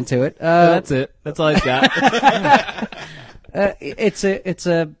 I'll go into it. That's it. That's all he's got. It's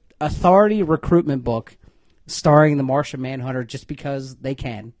a authority recruitment book starring the Martian Manhunter just because they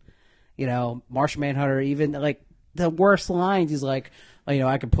can. Martian Manhunter, even like the worst lines, he's like,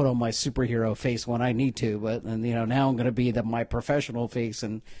 I can put on my superhero face when I need to, but now I'm going to be my professional face.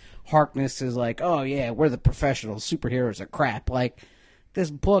 And Harkness is like, oh yeah, we're the professionals. Superheroes are crap. Like this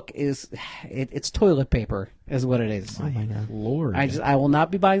book is, it's toilet paper, is what it is. Oh my God. Lord. I will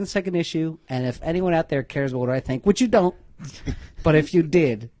not be buying the second issue, and if anyone out there cares about what I think, which you don't, but if you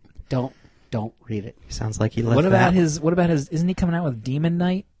did, don't read it. Sounds like he left What about that. his? Isn't he coming out with Demon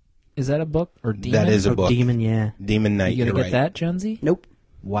Knight? Is that a book or Demon? That is a Oh, book. Demon, yeah. Demon Knight. You gonna you're get right. that, Jonesy? Nope.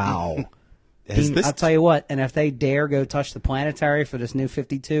 Wow. Has this I'll tell you what, and if they dare go touch the planetary for this new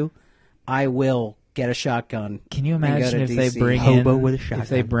 52, I will get a shotgun. Can you and go imagine to if they DC. bring Hobo in with a if they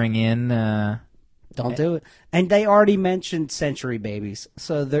shotgun. bring in Don't do it. And they already mentioned Century Babies,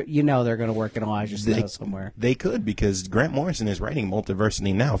 so they're going to work in Elijah Snow somewhere. They could, because Grant Morrison is writing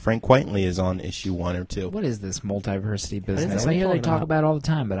Multiversity now. Frank Quitely is on issue 1 or 2. what is this multiversity business? know I what hear you're they talking talk about. about it all the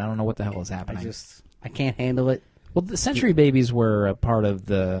time, but I don't know what the hell is happening. I can't handle it. Well, the Century Babies were a part of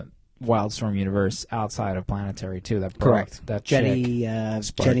the Wildstorm universe outside of Planetary too. That brought That chick.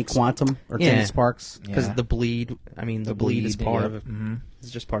 Jenny Quantum or Yeah. Jenny Sparks. Because Yeah. the bleed, the bleed is bleed, part yeah. of it. Mhm. It's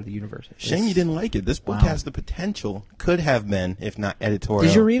just part of the universe. Shame you didn't like it. This book Wow. has the potential, could have been, if not editorial.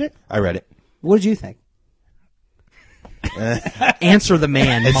 Did you read it? I read it. What did you think? Answer the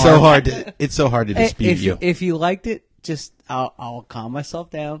man. It's Mark. so hard to. It's so hard to dispute you. If you liked it, just I'll calm myself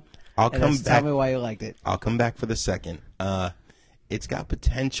down. I'll and come just back. Tell me why you liked it. I'll come back for the second. It's got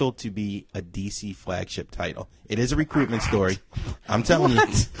potential to be a DC flagship title. It is a recruitment story. I'm telling you,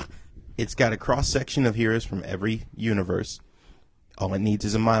 it's got a cross section of heroes from every universe. All it needs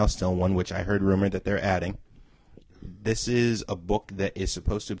is a milestone one, which I heard rumored that they're adding. This is a book that is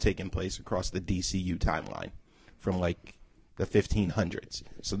supposed to have taken place across the DCU timeline from like the 1500s.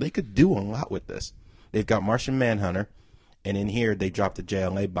 So they could do a lot with this. They've got Martian Manhunter, and in here they dropped a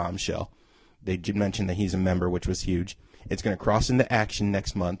JLA bombshell. They did mention that he's a member, which was huge. It's going to cross into action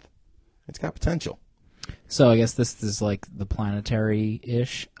next month. It's got potential. So I guess this is like the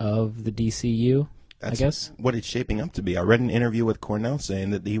Planetary-ish of the DCU. That's I guess. what it's shaping up to be. I read an interview with Cornell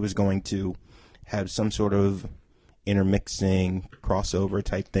saying that he was going to have some sort of intermixing crossover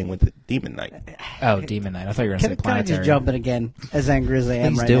type thing with the Demon Knight. Oh, Demon Knight. I thought you were going to say Can I Planetary. just jump in again, as angry as I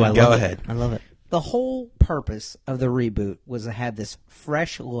am Please right do. now? I love Go it. ahead. I love it. The whole purpose of the reboot was to have this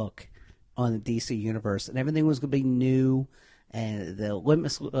fresh look on the DC universe, and everything was going to be new and the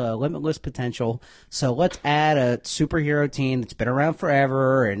limitless potential. So let's add a superhero team that's been around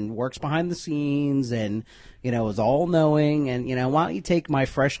forever and works behind the scenes and, is all-knowing. And, why don't you take my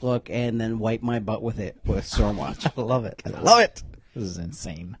fresh look and then wipe my butt with it with Stormwatch? I love it. I love it. This is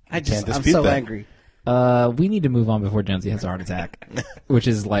insane. Can't I'm dispute so that. angry. We need to move on before Jonesy has a heart attack, which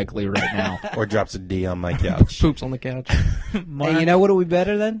is likely right now. Or drops a D on my couch. Poops on the couch. And you know what would be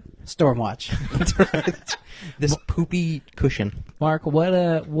better than? Stormwatch. This poopy cushion. Mark, what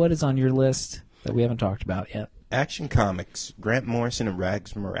is on your list that we haven't talked about yet? Action Comics, Grant Morrison and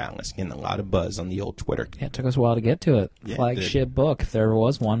Rags Morales getting a lot of buzz on the old Twitter. Yeah, it took us a while to get to it. Yeah, it Flagship book, if there ever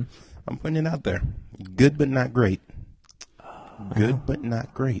was one. I'm putting it out there. Good but not great. Good but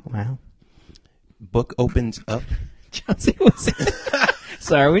not great. Wow. Book opens up. Jonesy was.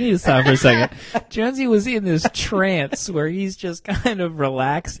 Sorry, we need to stop for a second. Jonesy was in this trance where he's just kind of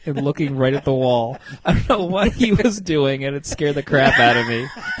relaxed and looking right at the wall. I don't know what he was doing, and it scared the crap out of me.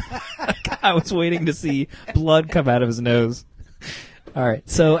 I was waiting to see blood come out of his nose. All right,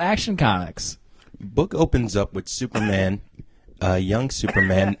 so Action Comics. Book opens up with Superman, young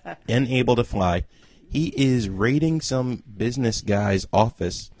Superman, unable to fly. He is raiding some business guy's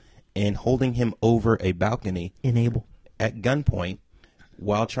office and holding him over a balcony Enable. at gunpoint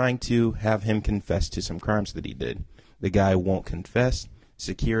while trying to have him confess to some crimes that he did. The guy won't confess.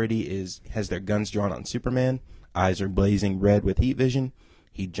 Security has their guns drawn on Superman. Eyes are blazing red with heat vision.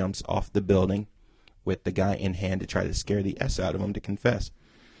 He jumps off the building with the guy in hand to try to scare the S out of him to confess.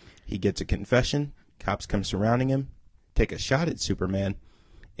 He gets a confession. Cops come surrounding him, take a shot at Superman,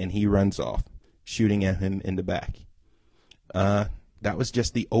 and he runs off, shooting at him in the back. That was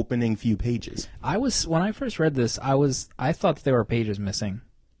just the opening few pages. When I first read this, I thought that there were pages missing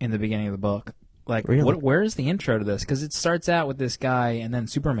in the beginning of the book. Like, Really? where is the intro to this? Because it starts out with this guy, and then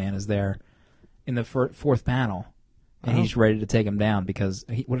Superman is there in the fourth panel, and he's ready to take him down because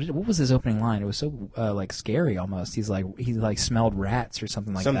what was his opening line? It was so like scary almost. He smelled rats or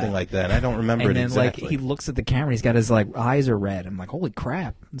something like that. Something like that. I don't remember And it then exactly. like he looks at the camera, he's got his like eyes are red. I'm like, holy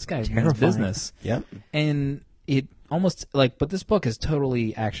crap, this guy means Terrifying. business. Yep. And it almost like, but this book is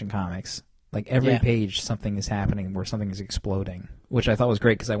totally Action Comics. Like every Yeah. page, something is happening where something is exploding, which I thought was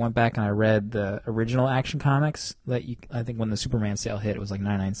great because I went back and I read the original Action Comics that I think when the Superman sale hit, it was like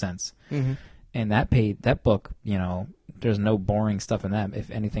 99 cents. Mm-hmm. And that book, there's no boring stuff in that,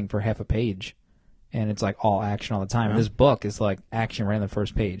 if anything, for half a page. And it's like all action all the time. And this book is like action right on the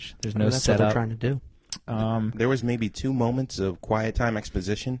first page. There's no That's what they're setup. trying to do. There was maybe 2 moments of quiet time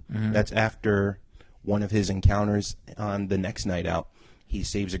exposition. Mm-hmm. That's after one of his encounters on the next night out. He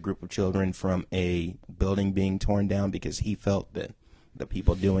saves a group of children from a building being torn down because he felt that the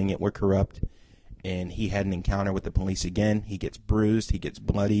people doing it were corrupt. And he had an encounter with the police again. He gets bruised. He gets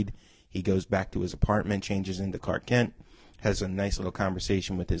bloodied. He goes back to his apartment, changes into Clark Kent, has a nice little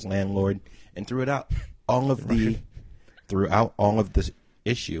conversation with his landlord, and throughout all of the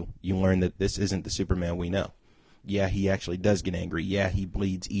issue, you learn that this isn't the Superman we know. Yeah, he actually does get angry. Yeah, he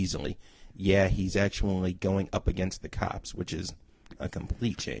bleeds easily. Yeah, he's actually going up against the cops, which is a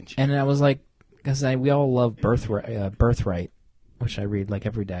complete change. And I was like, because we all love Birthright, which I read like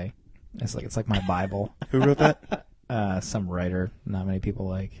every day. It's like my Bible. Who wrote that? Some writer, not many people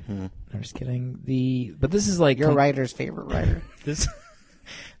like. I'm just kidding. But this is like Your writer's favorite writer.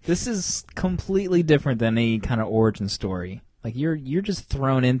 this is completely different than any kind of origin story. Like you're just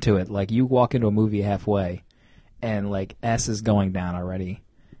thrown into it. Like you walk into a movie halfway, and like S is going down already.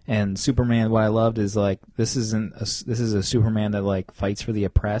 And Superman, what I loved is like this is a Superman that like fights for the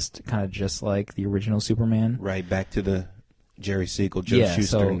oppressed, kind of just like the original Superman. Right, back to the Jerry Siegel, Joe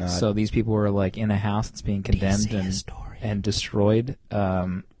Shuster nod. So these people were like in a house that's being condemned and destroyed.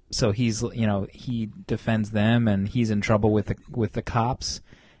 So he's he defends them and he's in trouble with the cops.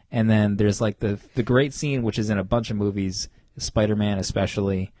 And then there's like the great scene, which is in a bunch of movies, Spider-Man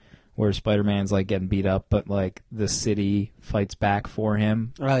especially, where Spider-Man's like getting beat up, but like the city fights back for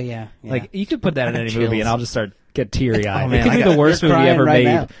him. Oh yeah. Like you could put that in any Chills. movie, and I'll just start get teary eyed. Oh, man, it could I be got- the worst you're movie crying ever right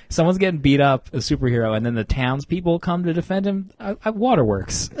made. now. Someone's getting beat up, a superhero, and then the townspeople come to defend him.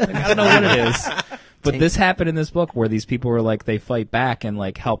 Waterworks. Like, I don't know what it is, but this happened in this book where these people were like they fight back and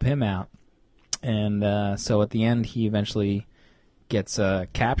like help him out, and so at the end he eventually gets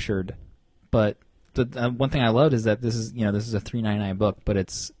captured. But the one thing I loved is that this is a $3.99 book, but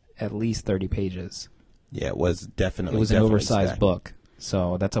it's at least 30 pages. Yeah, it was definitely. It was an definitely oversized stacked. book,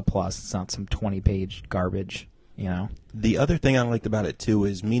 so that's a plus. It's not some 20-page garbage, The other thing I liked about it too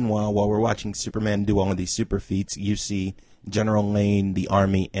is, meanwhile, while we're watching Superman do all of these super feats, you see General Lane, the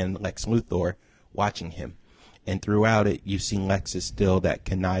Army, and Lex Luthor watching him, and throughout it, you see Lex is still that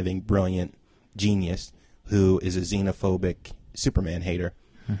conniving, brilliant genius who is a xenophobic Superman hater.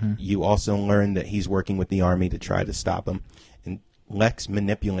 You also learn that he's working with the Army to try to stop him, and Lex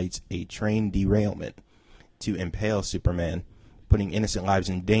manipulates a train derailment to impale Superman, putting innocent lives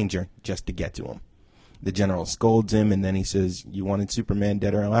in danger just to get to him. The general scolds him, and then he says, "You wanted Superman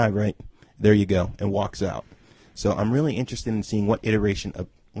dead or alive, right? There you go," and walks out. So I'm really interested in seeing what iteration of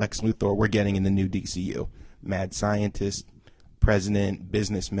Lex Luthor we're getting in the new DCU. Mad scientist, president,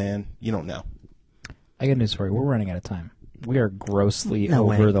 businessman, you don't know. I got news for you. We're running out of time. We are grossly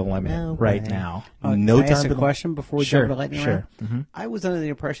No over way. the limit No right way. now. No can I ask time a to- question before we Sure, jump to lightning sure. round? I was under the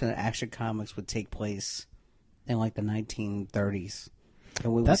impression that Action Comics would take place in like the 1930s.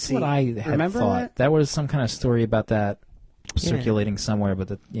 And we would That's see, what I had remember thought. that? That was some kind of story about that circulating somewhere,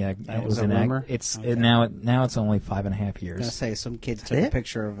 but it was was a an rumor? It's Okay. now it's only 5.5 I was gonna years. say some kid took a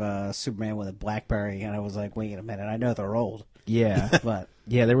picture of Superman with a BlackBerry, and I was like, "Wait a minute! I know they're old, Yeah, but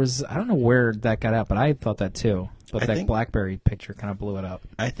yeah. There was I don't know where that got out, but I thought that too. But I that think- BlackBerry picture kind of blew it up.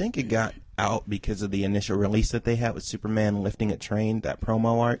 I think it got out because of the initial release that they had with Superman lifting a train, that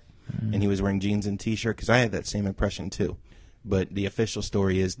promo art. and he was wearing jeans and t-shirt, because I had that same impression too. But the official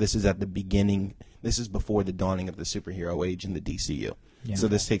story is this is at the beginning. This is before the dawning of the superhero age in the DCU. Yeah. So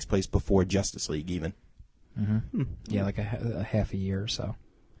this takes place before Justice League even. Yeah, like a half a year or so.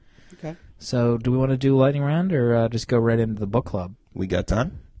 Okay. So, do we want to do lightning round or just go right into the book club? We got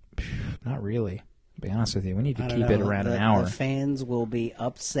time? Not really. To be honest with you, we need to I don't keep know. it around The- an hour. The fans will be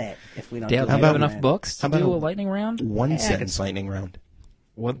upset if we don't. Dale, do do you lightning have enough round. books to How about do a- a lightning round? One sentence lightning round.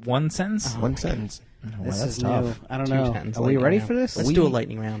 One sentence? One sentence. Oh, well, This that's is tough. new. I don't Two know. sentence Are we lightning ready round. for this? Let's do a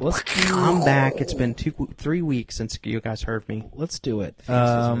lightning round. Let's I'm back. It's been 3 weeks since you guys heard me. Let's do it.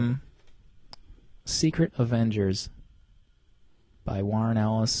 Secret Avengers by Warren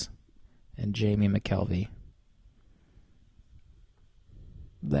Ellis and Jamie McKelvey.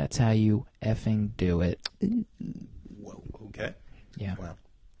 That's how you effing do it. Whoa. Okay. Yeah.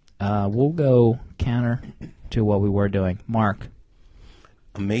 Wow. We'll go counter to what we were doing. Mark.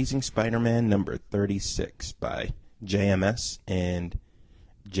 Amazing Spider-Man number 36 by JMS and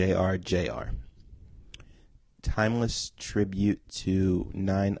JRJR. Timeless tribute to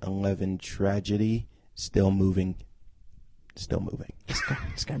 9/11 tragedy. Still moving.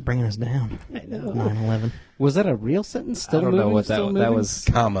 This guy bringing us down. I know. 9/11. Was that a real sentence? Still I don't moving, know what still that moving? was.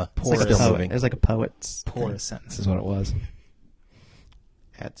 Comma. Still moving. It's like a poet's. Poorest sentence is what it was.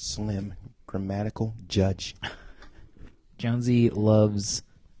 At Slim. Grammatical judge. Jonesy loves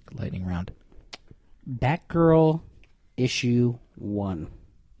lightning round. Batgirl issue 1.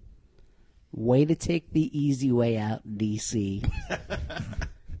 Way to take the easy way out, DC.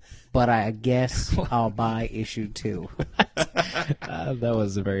 But I guess I'll buy issue 2. That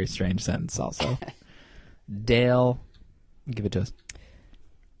was a very strange sentence also. Dale, give it to us.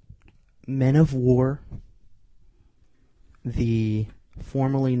 Men of War, the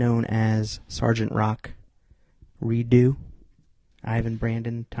formerly known as Sergeant Rock redo, Ivan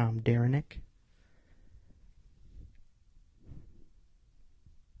Brandon, Tom Derenick.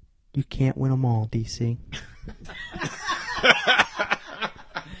 You can't win them all, DC.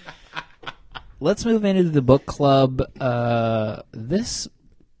 Let's move into the book club. This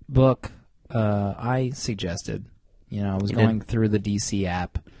book I suggested. I was going through the DC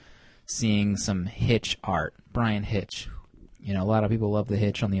app, seeing some Hitch art. Brian Hitch. A lot of people love the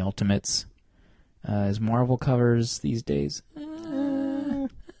Hitch on the Ultimates. His Marvel covers these days.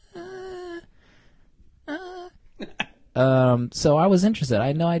 So I was interested. I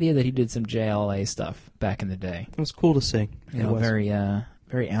had no idea that he did some JLA stuff back in the day. It was cool to see. It was.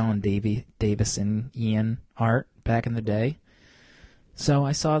 Very Alan Davison-ian art back in the day. So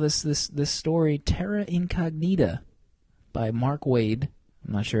I saw this story, Terra Incognita, by Mark Waid.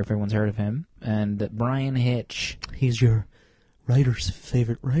 I'm not sure if everyone's heard of him. And Brian Hitch. He's your writer's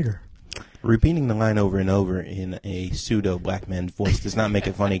favorite writer. Repeating the line over and over in a pseudo black man's voice does not make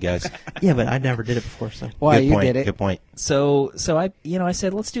it funny, guys. Yeah, but I never did it before, so. Why, Good you point. did it. Good point. So I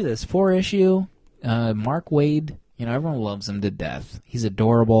said, let's do this. 4-issue. Mark Waid. Everyone loves him to death. He's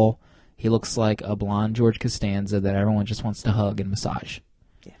adorable. He looks like a blonde George Costanza that everyone just wants to hug and massage.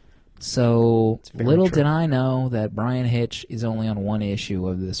 Yeah. So very little true. did I know that Brian Hitch is only on one issue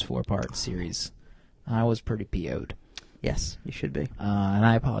of this 4-part series. I was pretty PO'd. Yes, you should be. And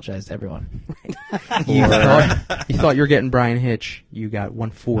I apologize to everyone. You thought you were getting Brian Hitch. You got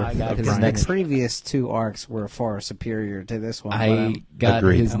 1/4 I got of his Brian The next- Hitch. previous 2 arcs were far superior to this one. I got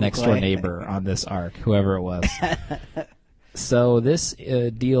Agreed. his I'm next door glad. neighbor on this arc, whoever it was. So this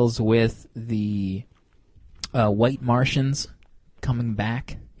deals with the White Martians coming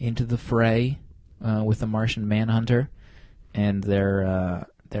back into the fray with the Martian Manhunter, and they're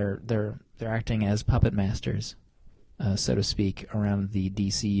acting as puppet masters, so to speak, around the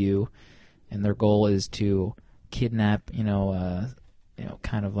DCU, and their goal is to kidnap,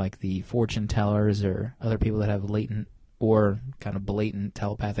 kind of like the fortune tellers or other people that have latent or kind of blatant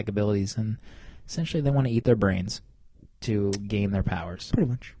telepathic abilities, and essentially they want to eat their brains to gain their powers. Pretty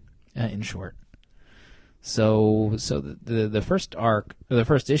much. In short. So the first arc, or the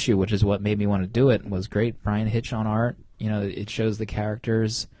first issue, which is what made me want to do it, was great. Brian Hitch on art. It shows the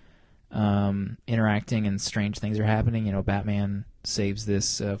characters interacting and strange things are happening. Batman saves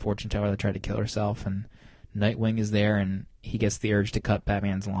this fortune teller that tried to kill herself, and Nightwing is there, and he gets the urge to cut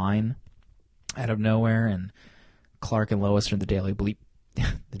Batman's line out of nowhere, and Clark and Lois are the Daily Bleep.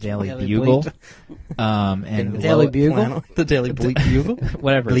 The Daily Daily Bugle, Bleep. and Daily Lo- Bugle? The Daily Bleep Bugle?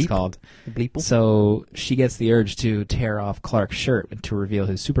 whatever it's Bleep? called. Bleeple? So she gets the urge to tear off Clark's shirt to reveal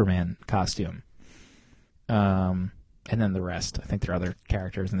his Superman costume. And then the rest. I think there are other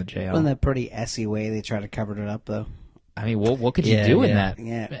characters in the jail. in that pretty essy way they try to cover it up, though. I mean, what could you Yeah, do in yeah. that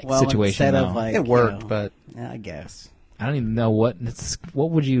Yeah. Well, situation? instead though? of like It worked, you know, but yeah, I guess. I don't even know what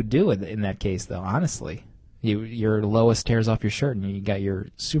would you do in that case, though. Honestly, your Lois tears off your shirt and you got your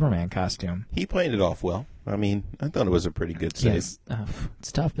Superman costume. He played it off well. I mean, I thought it was a pretty good save. Yes,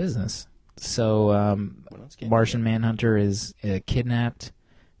 it's tough business. So What else can Martian Manhunter is kidnapped,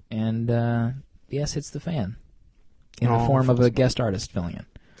 and yes, hits the fan in the form of a guest artist filling in.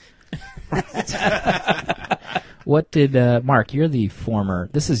 What did Mark? You're the former.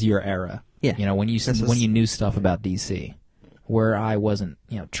 This is your era. Yeah. You know when you knew stuff about DC, where I wasn't,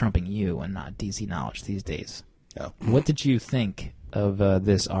 trumping you and not DC knowledge these days. No. What did you think of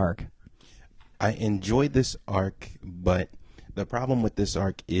this arc? I enjoyed this arc, but the problem with this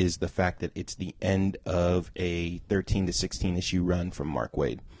arc is the fact that it's the end of a 13 to 16 issue run from Mark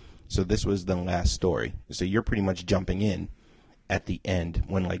Waid. So this was the last story. So you're pretty much jumping in at the end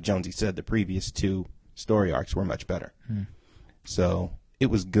when, like Jonesy said, the previous two story arcs were much better. So it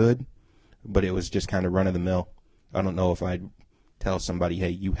was good, but it was just kind of run of the mill. I don't know if I'd tell somebody, hey,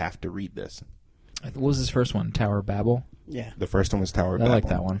 you have to read this. What was his first one? Tower of Babel? Yeah. The first one was Tower of I Babel. like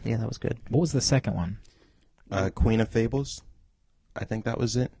that one. Yeah, that was good. What was the second one? Queen of Fables. I think that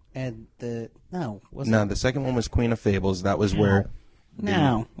was it. And the No, the second one was Queen of Fables. That was where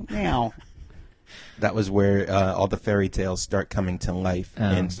now. that was where all the fairy tales start coming to life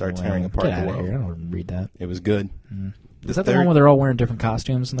and start tearing apart Get the out of world. here. I don't want to read that. It was good. Is that the one where they're all wearing different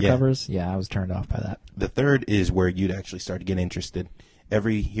costumes in the Yeah. covers? Yeah, I was turned off by that. The third is where you'd actually start to get interested.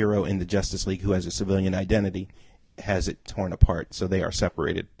 Every hero in the Justice League who has a civilian identity has it torn apart, so they are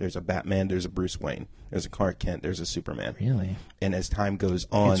separated. There's a Batman, there's a Bruce Wayne, there's a Clark Kent, there's a Superman. Really? And as time goes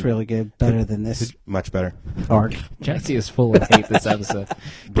on, It's really good. Better than this much better. arc. Jesse is full of hate this episode.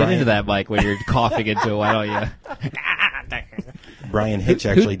 Get Brian- into that, Mike, when you're coughing into it. Why don't you? Brian Hitch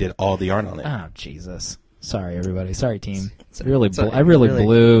actually did all the art on it. Oh, Jesus. Sorry, everybody. Sorry, team. It's I okay. really Really.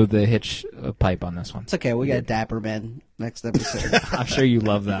 blew the Hitch pipe on this one. It's okay. We got Dapper Men next episode. I'm sure you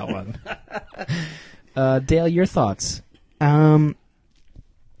love that one. Dale, your thoughts? I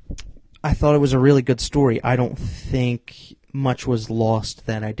thought it was a really good story. I don't think much was lost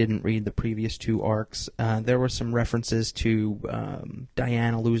that I didn't read the previous two arcs. There were some references to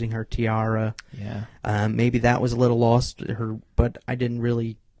Diana losing her tiara. Yeah. Maybe that was a little lost, but I didn't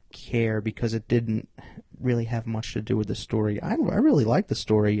really care because it didn't really have much to do with the story. I really like the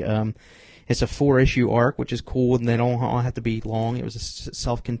story. It's a 4-issue arc, which is cool, and they don't all have to be long. It was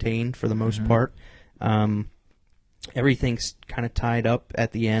self-contained for the most part. Everything's kind of tied up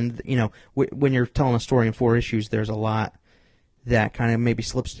at the end. You know, when you're telling a story in 4 issues, there's a lot that kind of maybe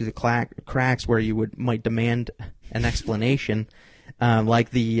slips through the cracks where you might demand an explanation.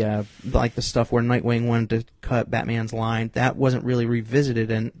 Like the stuff where Nightwing wanted to cut Batman's line, that wasn't really revisited,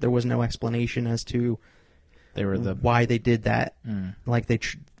 and there was no explanation as to why they did that. Like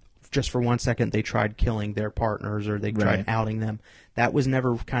just for 1 second they tried killing their partners or they tried outing them. That was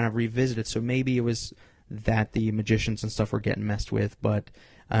never kind of revisited. So maybe it was that the magicians and stuff were getting messed with, but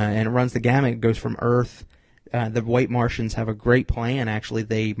and it runs the gamut. It goes from Earth. The White Martians have a great plan. Actually,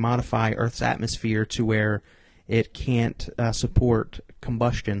 they modify Earth's atmosphere to where it can't support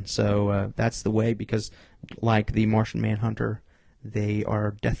combustion. So that's the way, because like the Martian Manhunter, they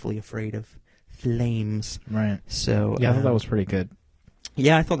are deathly afraid of flames. Right. So Yeah, I thought that was pretty good.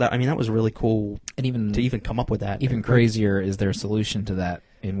 Yeah, I thought that. I mean, that was really cool And even to even come up with that. even crazier is their solution to that,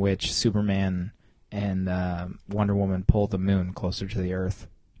 in which Superman and Wonder Woman pull the moon closer to the Earth.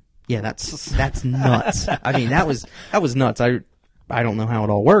 Yeah, that's nuts. I mean, that was nuts. I don't know how it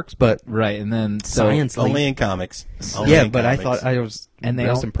all works, but Right, and then science. Only in comics. Yeah, but I thought I was and they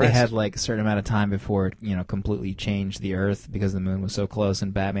impressed. had like a certain amount of time before it, completely changed the Earth because the moon was so close,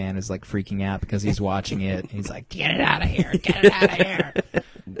 and Batman is like freaking out because he's watching it. And he's like, "Get it out of here! Get it out of here!"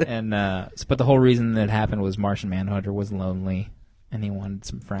 And but the whole reason that happened was Martian Manhunter was lonely, and he wanted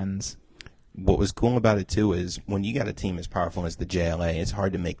some friends. What was cool about it too is when you got a team as powerful as the JLA, it's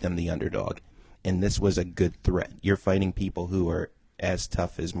hard to make them the underdog. And this was a good threat. You're fighting people who are as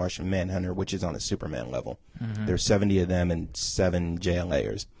tough as Martian Manhunter, which is on a Superman level. There's 70 of them and 7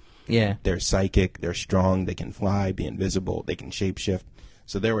 JLAers. Yeah. They're psychic, they're strong, they can fly, be invisible, they can shapeshift.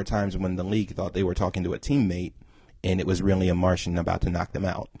 So there were times when the League thought they were talking to a teammate, and it was really a Martian about to knock them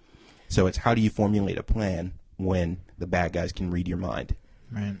out. So it's how do you formulate a plan when the bad guys can read your mind?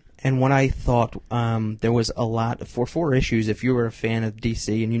 Right. And what I thought, there was a lot, for 4 issues, if you were a fan of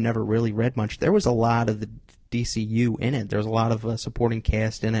DC and you never really read much, there was a lot of the DCU in it. There's a lot of supporting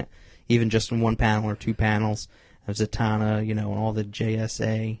cast in it, even just in 1 panel or 2 panels. There's Zatanna, and all the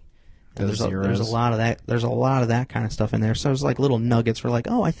JSA. And there's a lot of that. There's a lot of that kind of stuff in there. So it's like little nuggets for like,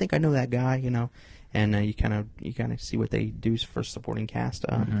 oh, I think I know that guy, and you kind of see what they do for supporting cast.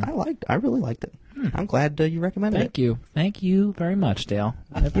 I really liked it. I'm glad you recommended it. Thank you very much, Dale.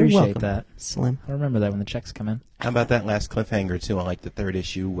 I appreciate welcome. that. Slim. I'll remember that when the checks come in. How about that last cliffhanger, too? I like the third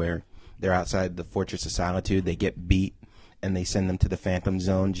issue where they're outside the Fortress of Solitude. They get beat, and they send them to the Phantom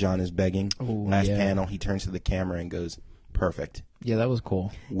Zone. John is begging. Ooh, Last yeah. panel, he turns to the camera and goes, perfect. Yeah, that was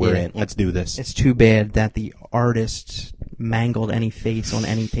cool. We're Yeah. in. Let's do this. It's too bad that the artist mangled any face on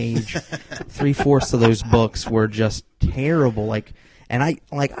any page. 3/4 of those books were just terrible. And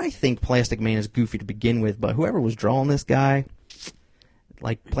I think Plastic Man is goofy to begin with, but whoever was drawing this guy,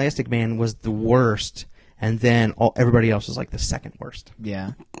 Plastic Man was the worst, and then everybody else was the second worst.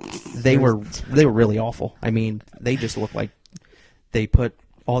 Yeah. They were really awful. I mean, they just looked like they put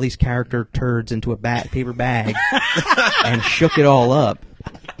all these character turds into a paper bag and shook it all up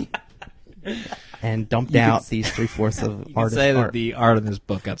and dumped out these 3/4 of artist Say that art. the art in this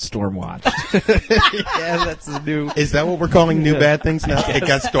book got stormwatched. Yeah, that's the new. Is that what we're calling new bad things now? It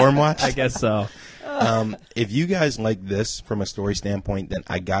got stormwatched? I guess so. If you guys like this from a story standpoint, then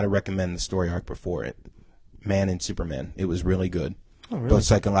I got to recommend the story arc before it. Man and Superman. It was really good. Oh, really? Both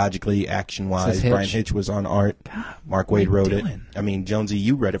psychologically, action-wise. Says Hitch. Brian Hitch was on art. Mark Waid what are wrote you it. doing? I mean, Jonesy,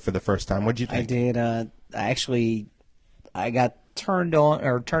 you read it for the first time. What'd you I think? did. I got turned into, I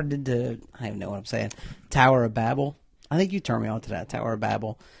don't even know what I'm saying, Tower of Babel. I think you turned me on to that, Tower of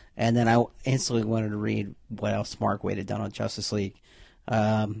Babel. And then I instantly wanted to read what else Mark Waid had done on Justice League.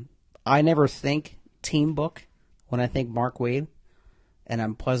 I never think team book when I think Mark Waid. And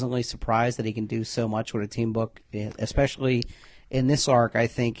I'm pleasantly surprised that he can do so much with a team book, especially in this arc. I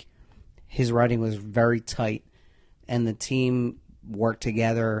think his writing was very tight, and the team worked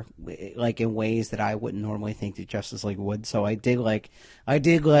together in ways that I wouldn't normally think that Justice League would. So I did like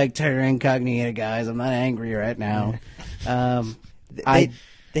Terra Incognita, guys. I'm not angry right now.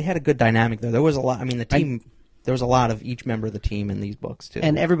 They had a good dynamic though. There was a lot. I mean, the team. There was a lot of each member of the team in these books too.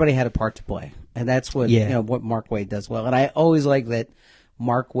 And everybody had a part to play, and that's what what Mark Waid does well. And I always like that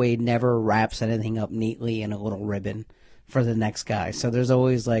Mark Waid never wraps anything up neatly in a little ribbon for the next guy. So there's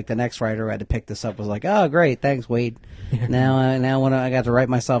always the next writer who had to pick this up was like, oh great, thanks Waid. Now when I got to write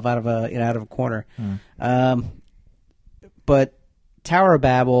myself out of a corner. But Tower of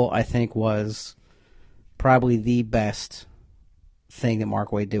Babel, I think, was probably the best thing that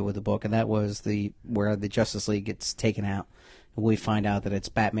Mark Waid did with the book, and that was where the Justice League gets taken out, and we find out that it's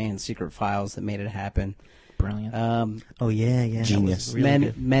Batman's secret files that made it happen. Brilliant. oh yeah, that was Genius. really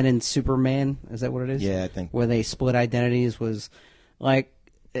good. Men and Superman, is that what it is? Yeah, I think. Where they split identities was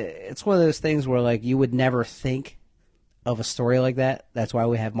it's one of those things where you would never think of a story like that. That's why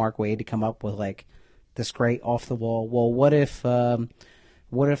we have Mark Waid to come up with this great off the wall. Well, what if the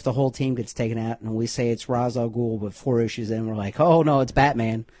whole team gets taken out and we say it's Ra's al Ghul, but 4 issues in we're like, oh no, it's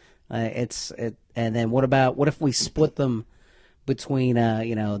Batman. And then what if we split them between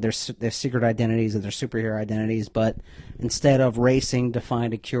their secret identities and their superhero identities, but instead of racing to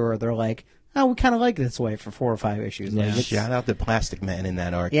find a cure, they're like, oh, we kind of like it this way for 4 or 5 issues. Yeah. Shout out to Plastic Man in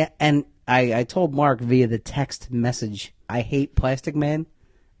that arc. Yeah, and I told Mark via the text message, I hate Plastic Man,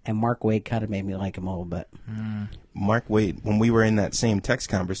 and Mark Waid kind of made me like him a little bit. Mark Waid, when we were in that same text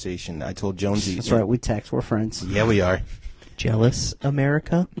conversation, I told Jonesy. That's right, we text, we're friends. Yeah, we are. Jealous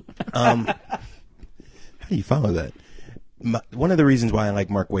America. How do you follow that? One of the reasons why I like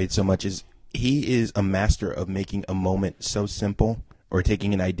Mark Waid so much is he is a master of making a moment so simple, or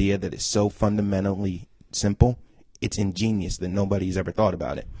taking an idea that is so fundamentally simple, it's ingenious that nobody's ever thought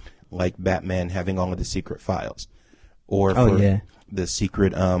about it. Like Batman having all of the secret files, or the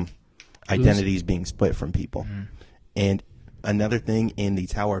secret identities being split from people. And another thing in the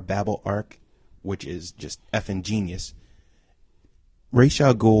Tower of Babel arc, which is just effing genius, Ra's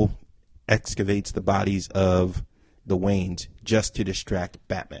al Ghul excavates the bodies of the Waynes just to distract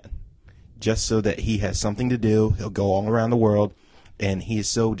Batman, just so that he has something to do. He'll go all around the world, and he is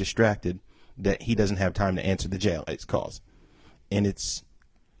so distracted that he doesn't have time to answer the jailhouse calls. And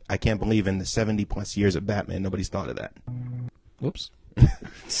I can't believe in the 70-plus years of Batman, nobody's thought of that. Whoops.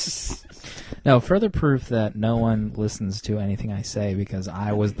 No, further proof that no one listens to anything I say, because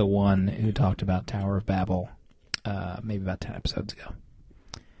I was the one who talked about Tower of Babel maybe about 10 episodes ago.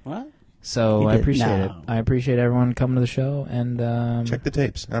 What? So I appreciate No. it. I appreciate everyone coming to the show, and Check the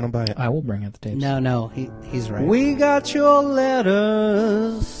tapes. I don't buy it. I will bring out the tapes. No, he's right. We got your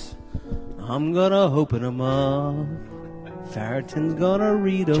letters. I'm gonna open them up. Farrington's gonna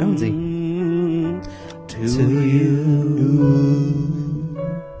read them to you.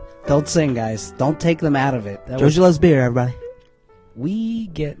 Don't sing, guys. Don't take them out of it. Josie loves beer, everybody. We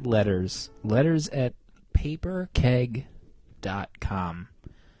get letters at paperkeg.com.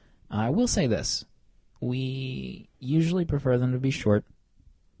 I will say this. we usually prefer them to be short.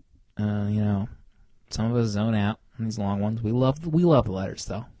 Some of us zone out on these long ones. We love the letters,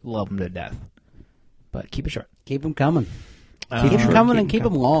 though. We love them to death. But keep it short. Keep them coming. Uh, Keep them coming and keep keep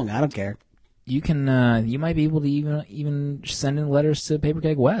 'em them long. I don't care. You can. You might be able to even send in letters to Paper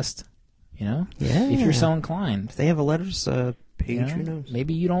Keg West. Yeah. If you're so inclined. If they have a letters page, You know, who knows?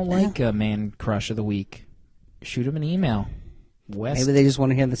 maybe you don't like a man crush of the week. Shoot him an email. Maybe they just want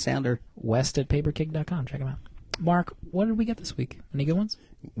to hear the sounder. West@paperkeg.com. Check them out. Mark, what did we get this week? Any good ones?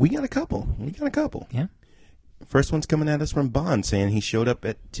 We got a couple. Yeah. First one's coming at us from Bond, saying he showed up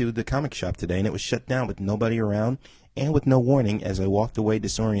to the comic shop today, and it was shut down with nobody around and with no warning as I walked away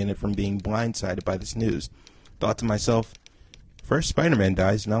disoriented from being blindsided by this news. Thought to myself, first Spider-Man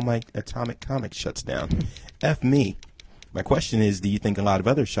dies, now my Atomic Comics shuts down. F me. My question is, do you think a lot of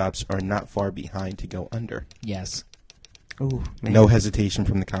other shops are not far behind to go under? Yes. Ooh, man. No hesitation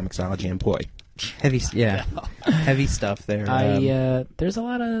from the Comixology employee. Heavy stuff there. There's a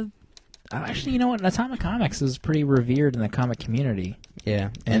lot of... Actually, you know what? Atomic Comics is pretty revered in the comic community. Yeah,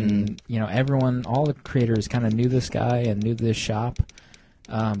 And, everyone, all the creators kind of knew this guy and knew this shop.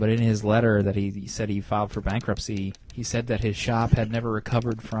 But in his letter that he said he filed for bankruptcy, he said that his shop had never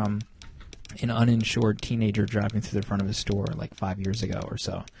recovered from an uninsured teenager driving through the front of his store like 5 years ago or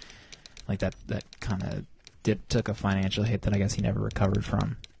so. Like that kind of took a financial hit that I guess he never recovered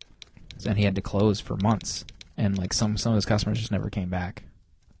from. And he had to close for months. And like some of his customers just never came back,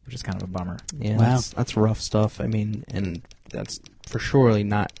 which is kind of a bummer. Yeah, Wow. that's rough stuff. I mean, and that's for surely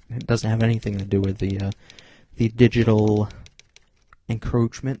not. It doesn't have anything to do with the digital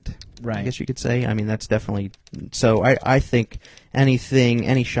encroachment. I Right. guess you could say. I mean, that's definitely. So I think any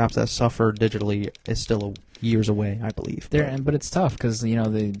shops that suffer digitally is still years away. I believe. But it's tough because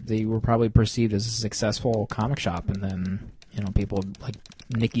they were probably perceived as a successful comic shop, and then people like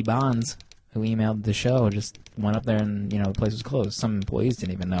Nicky Bonds, who emailed the show, just went up there and the place was closed. Some employees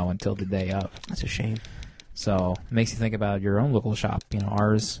didn't even know until the day of. That's a shame. So it makes you think about your own local shop.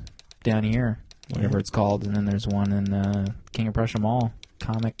 Ours down here, whatever it's called, and then there's one in King of Prussia Mall,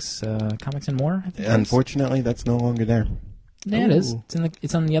 Comics and More. I think it is. Unfortunately, that's no longer there. Yeah, it is. Ooh.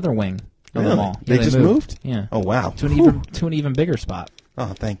 It's on the other wing of the Really? mall. They Yeah, just moved? Yeah. Oh, wow. To an even bigger spot.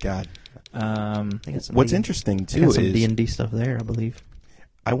 Oh, thank God. I think it's What's interesting, They too, got some is D&D stuff there, I believe.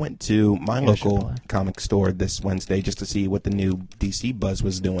 I went to my Yeah, local Chick-fil-A. comic store this Wednesday just to see what the new DC buzz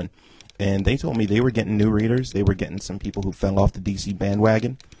was doing. And they told me they were getting new readers. They were getting some people who fell off the DC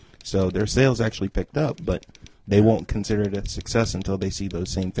bandwagon. So their sales actually picked up, but they won't consider it a success until they see those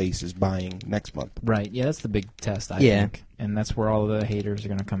same faces buying next month. Right. Yeah, that's the big test, I Yeah. think. And that's where all the haters are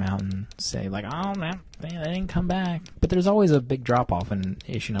going to come out and say, like, oh, man, they didn't come back. But there's always a big drop-off in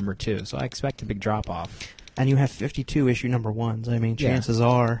issue number 2, so I expect a big drop-off. And you have 52 issue number ones. I mean, Yeah. chances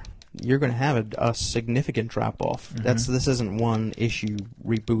are you're going to have a significant drop off. Mm-hmm. This isn't one issue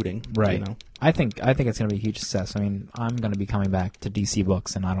rebooting, Right. You know? I think it's going to be a huge success. I mean, I'm going to be coming back to DC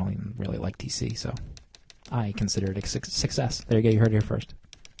books, and I don't even really like DC, so I consider it a success. There you go. You heard it here first.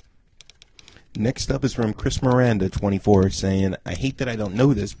 Next up is from Chris Miranda, 24, saying, I hate that I don't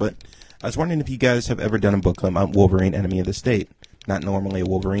know this, but I was wondering if you guys have ever done a book club on Wolverine, Enemy of the State. Not normally a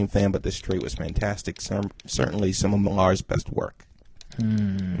Wolverine fan, but this trait was fantastic. Certainly some of Millar's best work.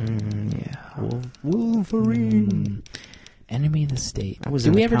 Yeah. Wolverine. Enemy of the State. That was Did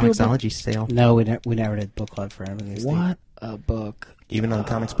in we the ever do a book? Comicsology sale. No, we never did book club for Emily. What a book. Even on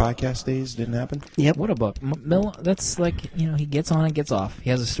Comics Podcast days, didn't happen? Yep. What a book. That's like, he gets on and gets off. He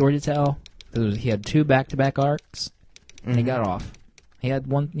has a story to tell. He had 2 back-to-back arcs, and he got off. He had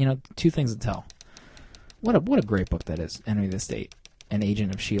 2 things to tell. What a great book that is, Enemy of the State, an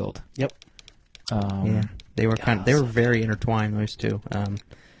Agent of S.H.I.E.L.D. Yep. Yeah, they were they were very intertwined, those two.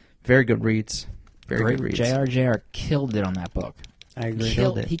 Very good reads. Very Great. good reads. J.R. killed it on that book. I agree.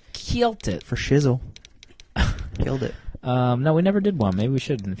 Killed it. He killed it. For Shizzle. Killed it. No, we never did one. Maybe we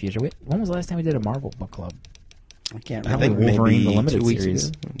should in the future. When was the last time we did a Marvel book club? I can't I remember. think Wolverine, maybe the limited 2 weeks series.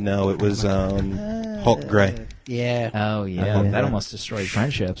 ago. No, it was Hulk Gray. Yeah. Oh yeah, Oh, yeah. that almost destroyed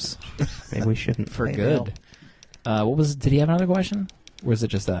friendships Maybe we shouldn't. for Hey, good. What was? Did he have another question? Or was it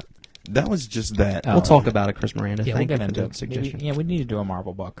just that? That was just that. Oh. We'll talk about it, Chris Miranda. Yeah, Thank we'll you get for into the it. Maybe, suggestion. we need to do a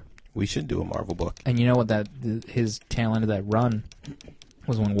Marvel book. We should do a Marvel book. And you know what? His tail end of that run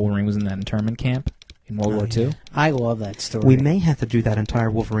was when Wolverine was in that internment camp in World War II. I love that story. We may have to do that entire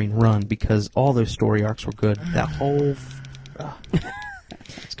Wolverine run because all those story arcs were good. That whole.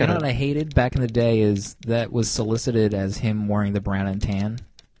 It's You know got what I hated back in the day is that was solicited as him wearing the brown and tan,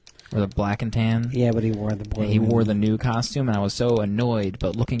 or the black and tan. Yeah, but he wore the blue. And he wore the new costume, and I was so annoyed.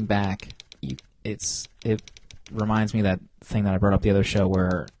 But looking back, it reminds me of that thing that I brought up the other show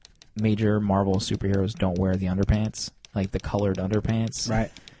where major Marvel superheroes don't wear the underpants, like the colored underpants.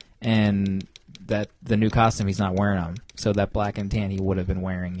 Right. And that the new costume, he's not wearing them. So that black and tan, he would have been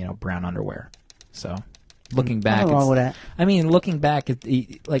wearing, brown underwear. So looking back, Nothing wrong with that. I mean, looking back,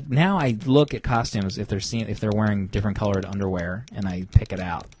 like now I look at costumes if they're wearing different colored underwear, and I pick it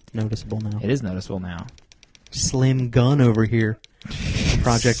out. Noticeable now. It is noticeable now. Slim Gun over here.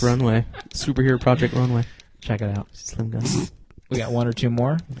 Project Runway. Superhero Project Runway. Check it out. Slim Gun. We got one or two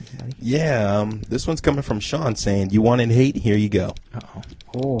more. Yeah, this one's coming from Sean saying, "You wanted hate? Here you go. Uh-oh.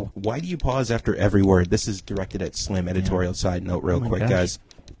 Oh. Why do you pause after every word?" This is directed at Slim. Editorial side note, real my quick, gosh. guys.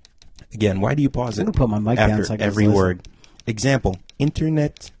 Again, why do you pause I'm it gonna put my mic down after so I can every listen. word? Example: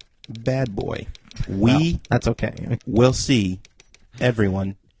 Internet bad boy. We That's okay. will see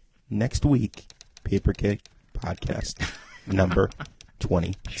everyone next week. Paper Cake Podcast number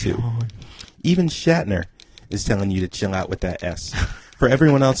 22. Even Shatner is telling you to chill out with that S. For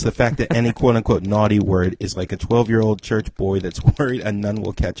everyone else, the fact that any quote-unquote naughty word is like a 12-year-old church boy that's worried a nun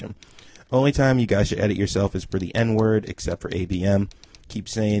will catch him. Only time you guys should edit yourself is for the N-word, except for ABM. Keep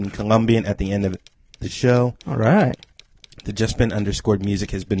saying Colombian at the end of the show. All right. The Just Been underscored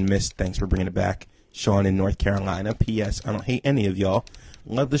music has been missed. Thanks for bringing it back. Sean in North Carolina. P.S. I don't hate any of y'all.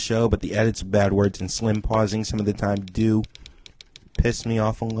 Love the show, but the edits of bad words and Slim pausing some of the time do piss me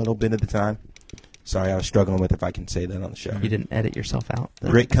off a little bit of the time. Sorry, I was struggling with if I can say that on the show. You didn't edit yourself out.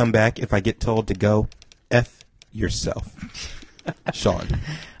 Great comeback if I get told to go F yourself. Sean.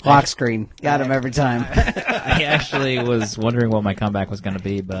 Lock screen. Got him every time. I actually was wondering what my comeback was going to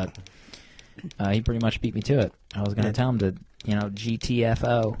be, but he pretty much beat me to it. I was going to tell him to,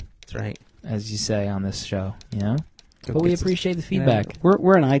 GTFO, That's right. as you say on this show, Go But we get some- appreciate the feedback.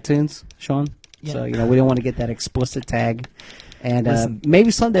 We're on iTunes, Sean. Yeah. So, we don't want to get that explicit tag. And Listen. maybe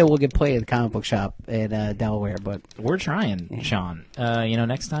someday we'll get played at the comic book shop in Delaware, but We're trying, Sean.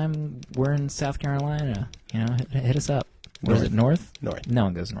 Next time we're in South Carolina, hit us up. What is it, North? North. No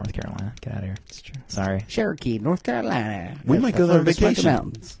one goes to North Carolina. Get out of here. It's true. Sorry. Cherokee, North Carolina. We might go there on Furthest Smoky vacation.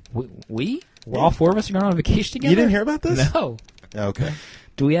 Mountains. We? All four of us are going on vacation together? You didn't hear about this? No. Okay.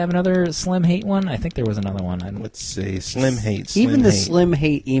 Do we have another Slim hate one? I think there was another one. Let's see. Slim hate. Even the hate. Slim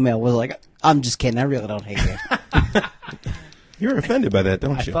hate email was like, I'm just kidding. I really don't hate you. You're offended by that,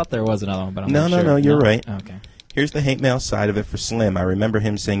 don't I you? thought there was another one, but I'm No, not no, sure. no, you're right. Okay. Here's the hate mail side of it for Slim. I remember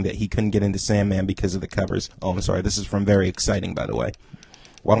him saying that he couldn't get into Sandman because of the covers. Oh, I'm sorry. This is from Very Exciting, by the way.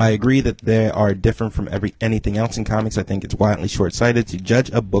 While I agree that they are different from anything else in comics, I think it's wildly short-sighted to judge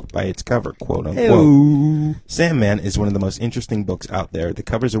a book by its cover, quote-unquote. Sandman is one of the most interesting books out there. The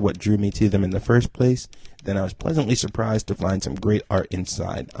covers are what drew me to them in the first place. Then I was pleasantly surprised to find some great art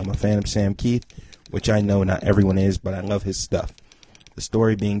inside. I'm a fan of Sam Keith, which I know not everyone is, but I love his stuff. The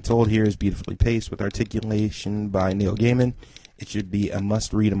story being told here is beautifully paced with articulation by Neil Gaiman. It should be a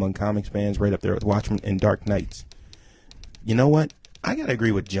must-read among comics fans, right up there with Watchmen and Dark Knights. You know what? I gotta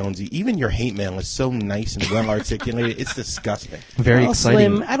agree with Jonesy. Even your hate mail is so nice and well articulated. It's disgusting. Very Well,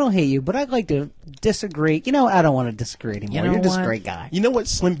 exciting. Slim, I don't hate you, but I'd like to disagree. I don't want to disagree anymore. You know You're just a what? great guy. You know what,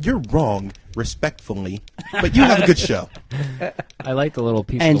 Slim? You're wrong, respectfully, but you have a good show. I like the little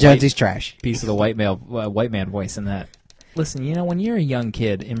piece And of the Jonesy's trash. piece of the white man voice in that. Listen, when you're a young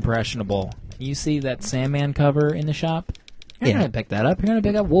kid, impressionable, you see that Sandman cover in the shop, you're Yeah. going to pick that up. You're going to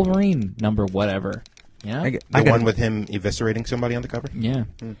pick up Wolverine number whatever. The I one with him eviscerating somebody on the cover? Yeah,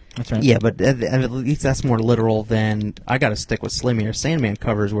 that's right. Yeah, but at least that's more literal than I got to stick with Slim here. Sandman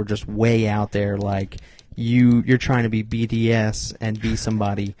covers were just way out there. Like you're trying to be BDS and be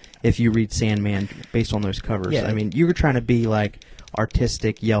somebody if you read Sandman based on those covers. Yeah. I mean, you were trying to be like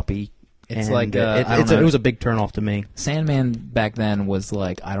artistic, yuppie. It's and like, I don't it know. was a big turnoff to me. Sandman back then was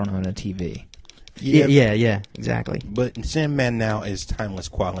like, I don't own a TV. Yeah, exactly. But Sandman now is timeless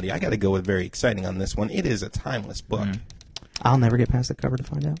quality. I got to go with Very Exciting on this one. It is a timeless book. I'll never get past the cover to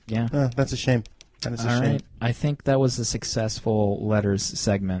find out. Yeah. That's a shame. That is a All shame. right. I think that was a successful letters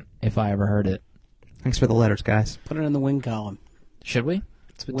segment, if I ever heard it. Thanks for the letters, guys. Put it in the win column. Should we?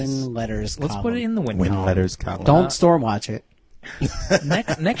 Win letters Let's column. put it in the win Win column. letters column. Don't storm watch it.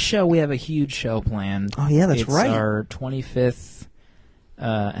 next show, we have a huge show planned. Oh, yeah, that's it's right. Our 25th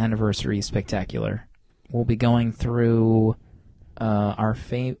anniversary spectacular. We'll be going through our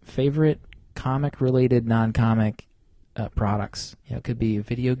favorite comic-related, non-comic products. It could be a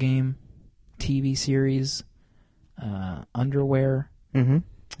video game, TV series, underwear, Mm-hmm.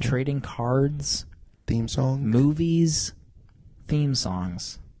 trading cards, theme song. movies, theme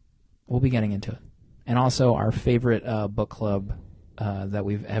songs. We'll be getting into it. And also our favorite book club that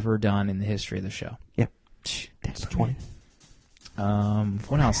we've ever done in the history of the show. Yeah. That's 20.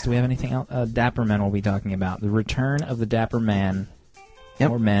 What else? Do we have anything else? Dapper Man we'll be talking about. The return of the Dapper Man Yep.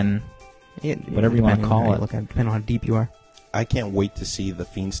 or men. Yeah, Whatever you wanna depending on call how you it. Look at, depending on how deep you are. I can't wait to see the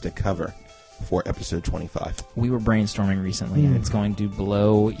Fiendstick cover for episode 25. We were brainstorming recently, and it's going to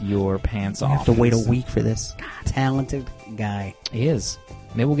blow your pants I off. have to wait a week for this. Talented guy. He is.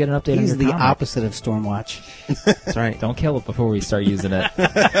 Maybe we'll get an update on He's your the comic. opposite of Stormwatch. That's right. Don't kill it before we start using it.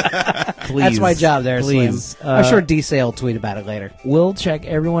 Please. That's my job there, Please. Slim. I'm sure D-Sale will tweet about it later. We'll check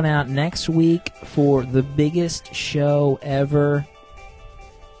everyone out next week for the biggest show ever.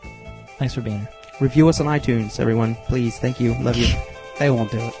 Thanks for being here. Review us on iTunes, everyone. Please. Thank you. Love you. They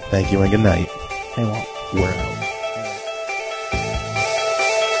won't do it. Thank you and good night. They won't. We're out.